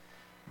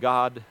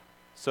 God,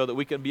 so that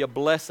we can be a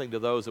blessing to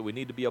those that we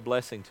need to be a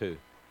blessing to.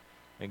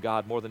 And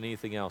God, more than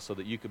anything else, so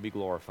that you can be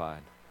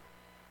glorified.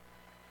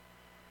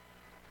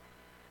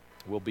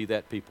 We'll be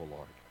that people,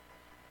 Lord.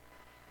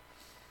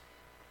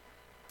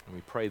 And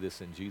we pray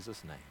this in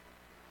Jesus' name.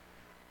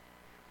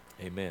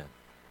 Amen.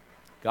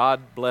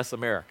 God bless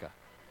America.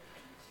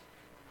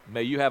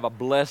 May you have a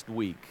blessed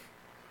week.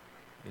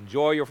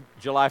 Enjoy your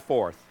July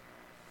 4th.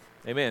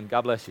 Amen.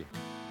 God bless you.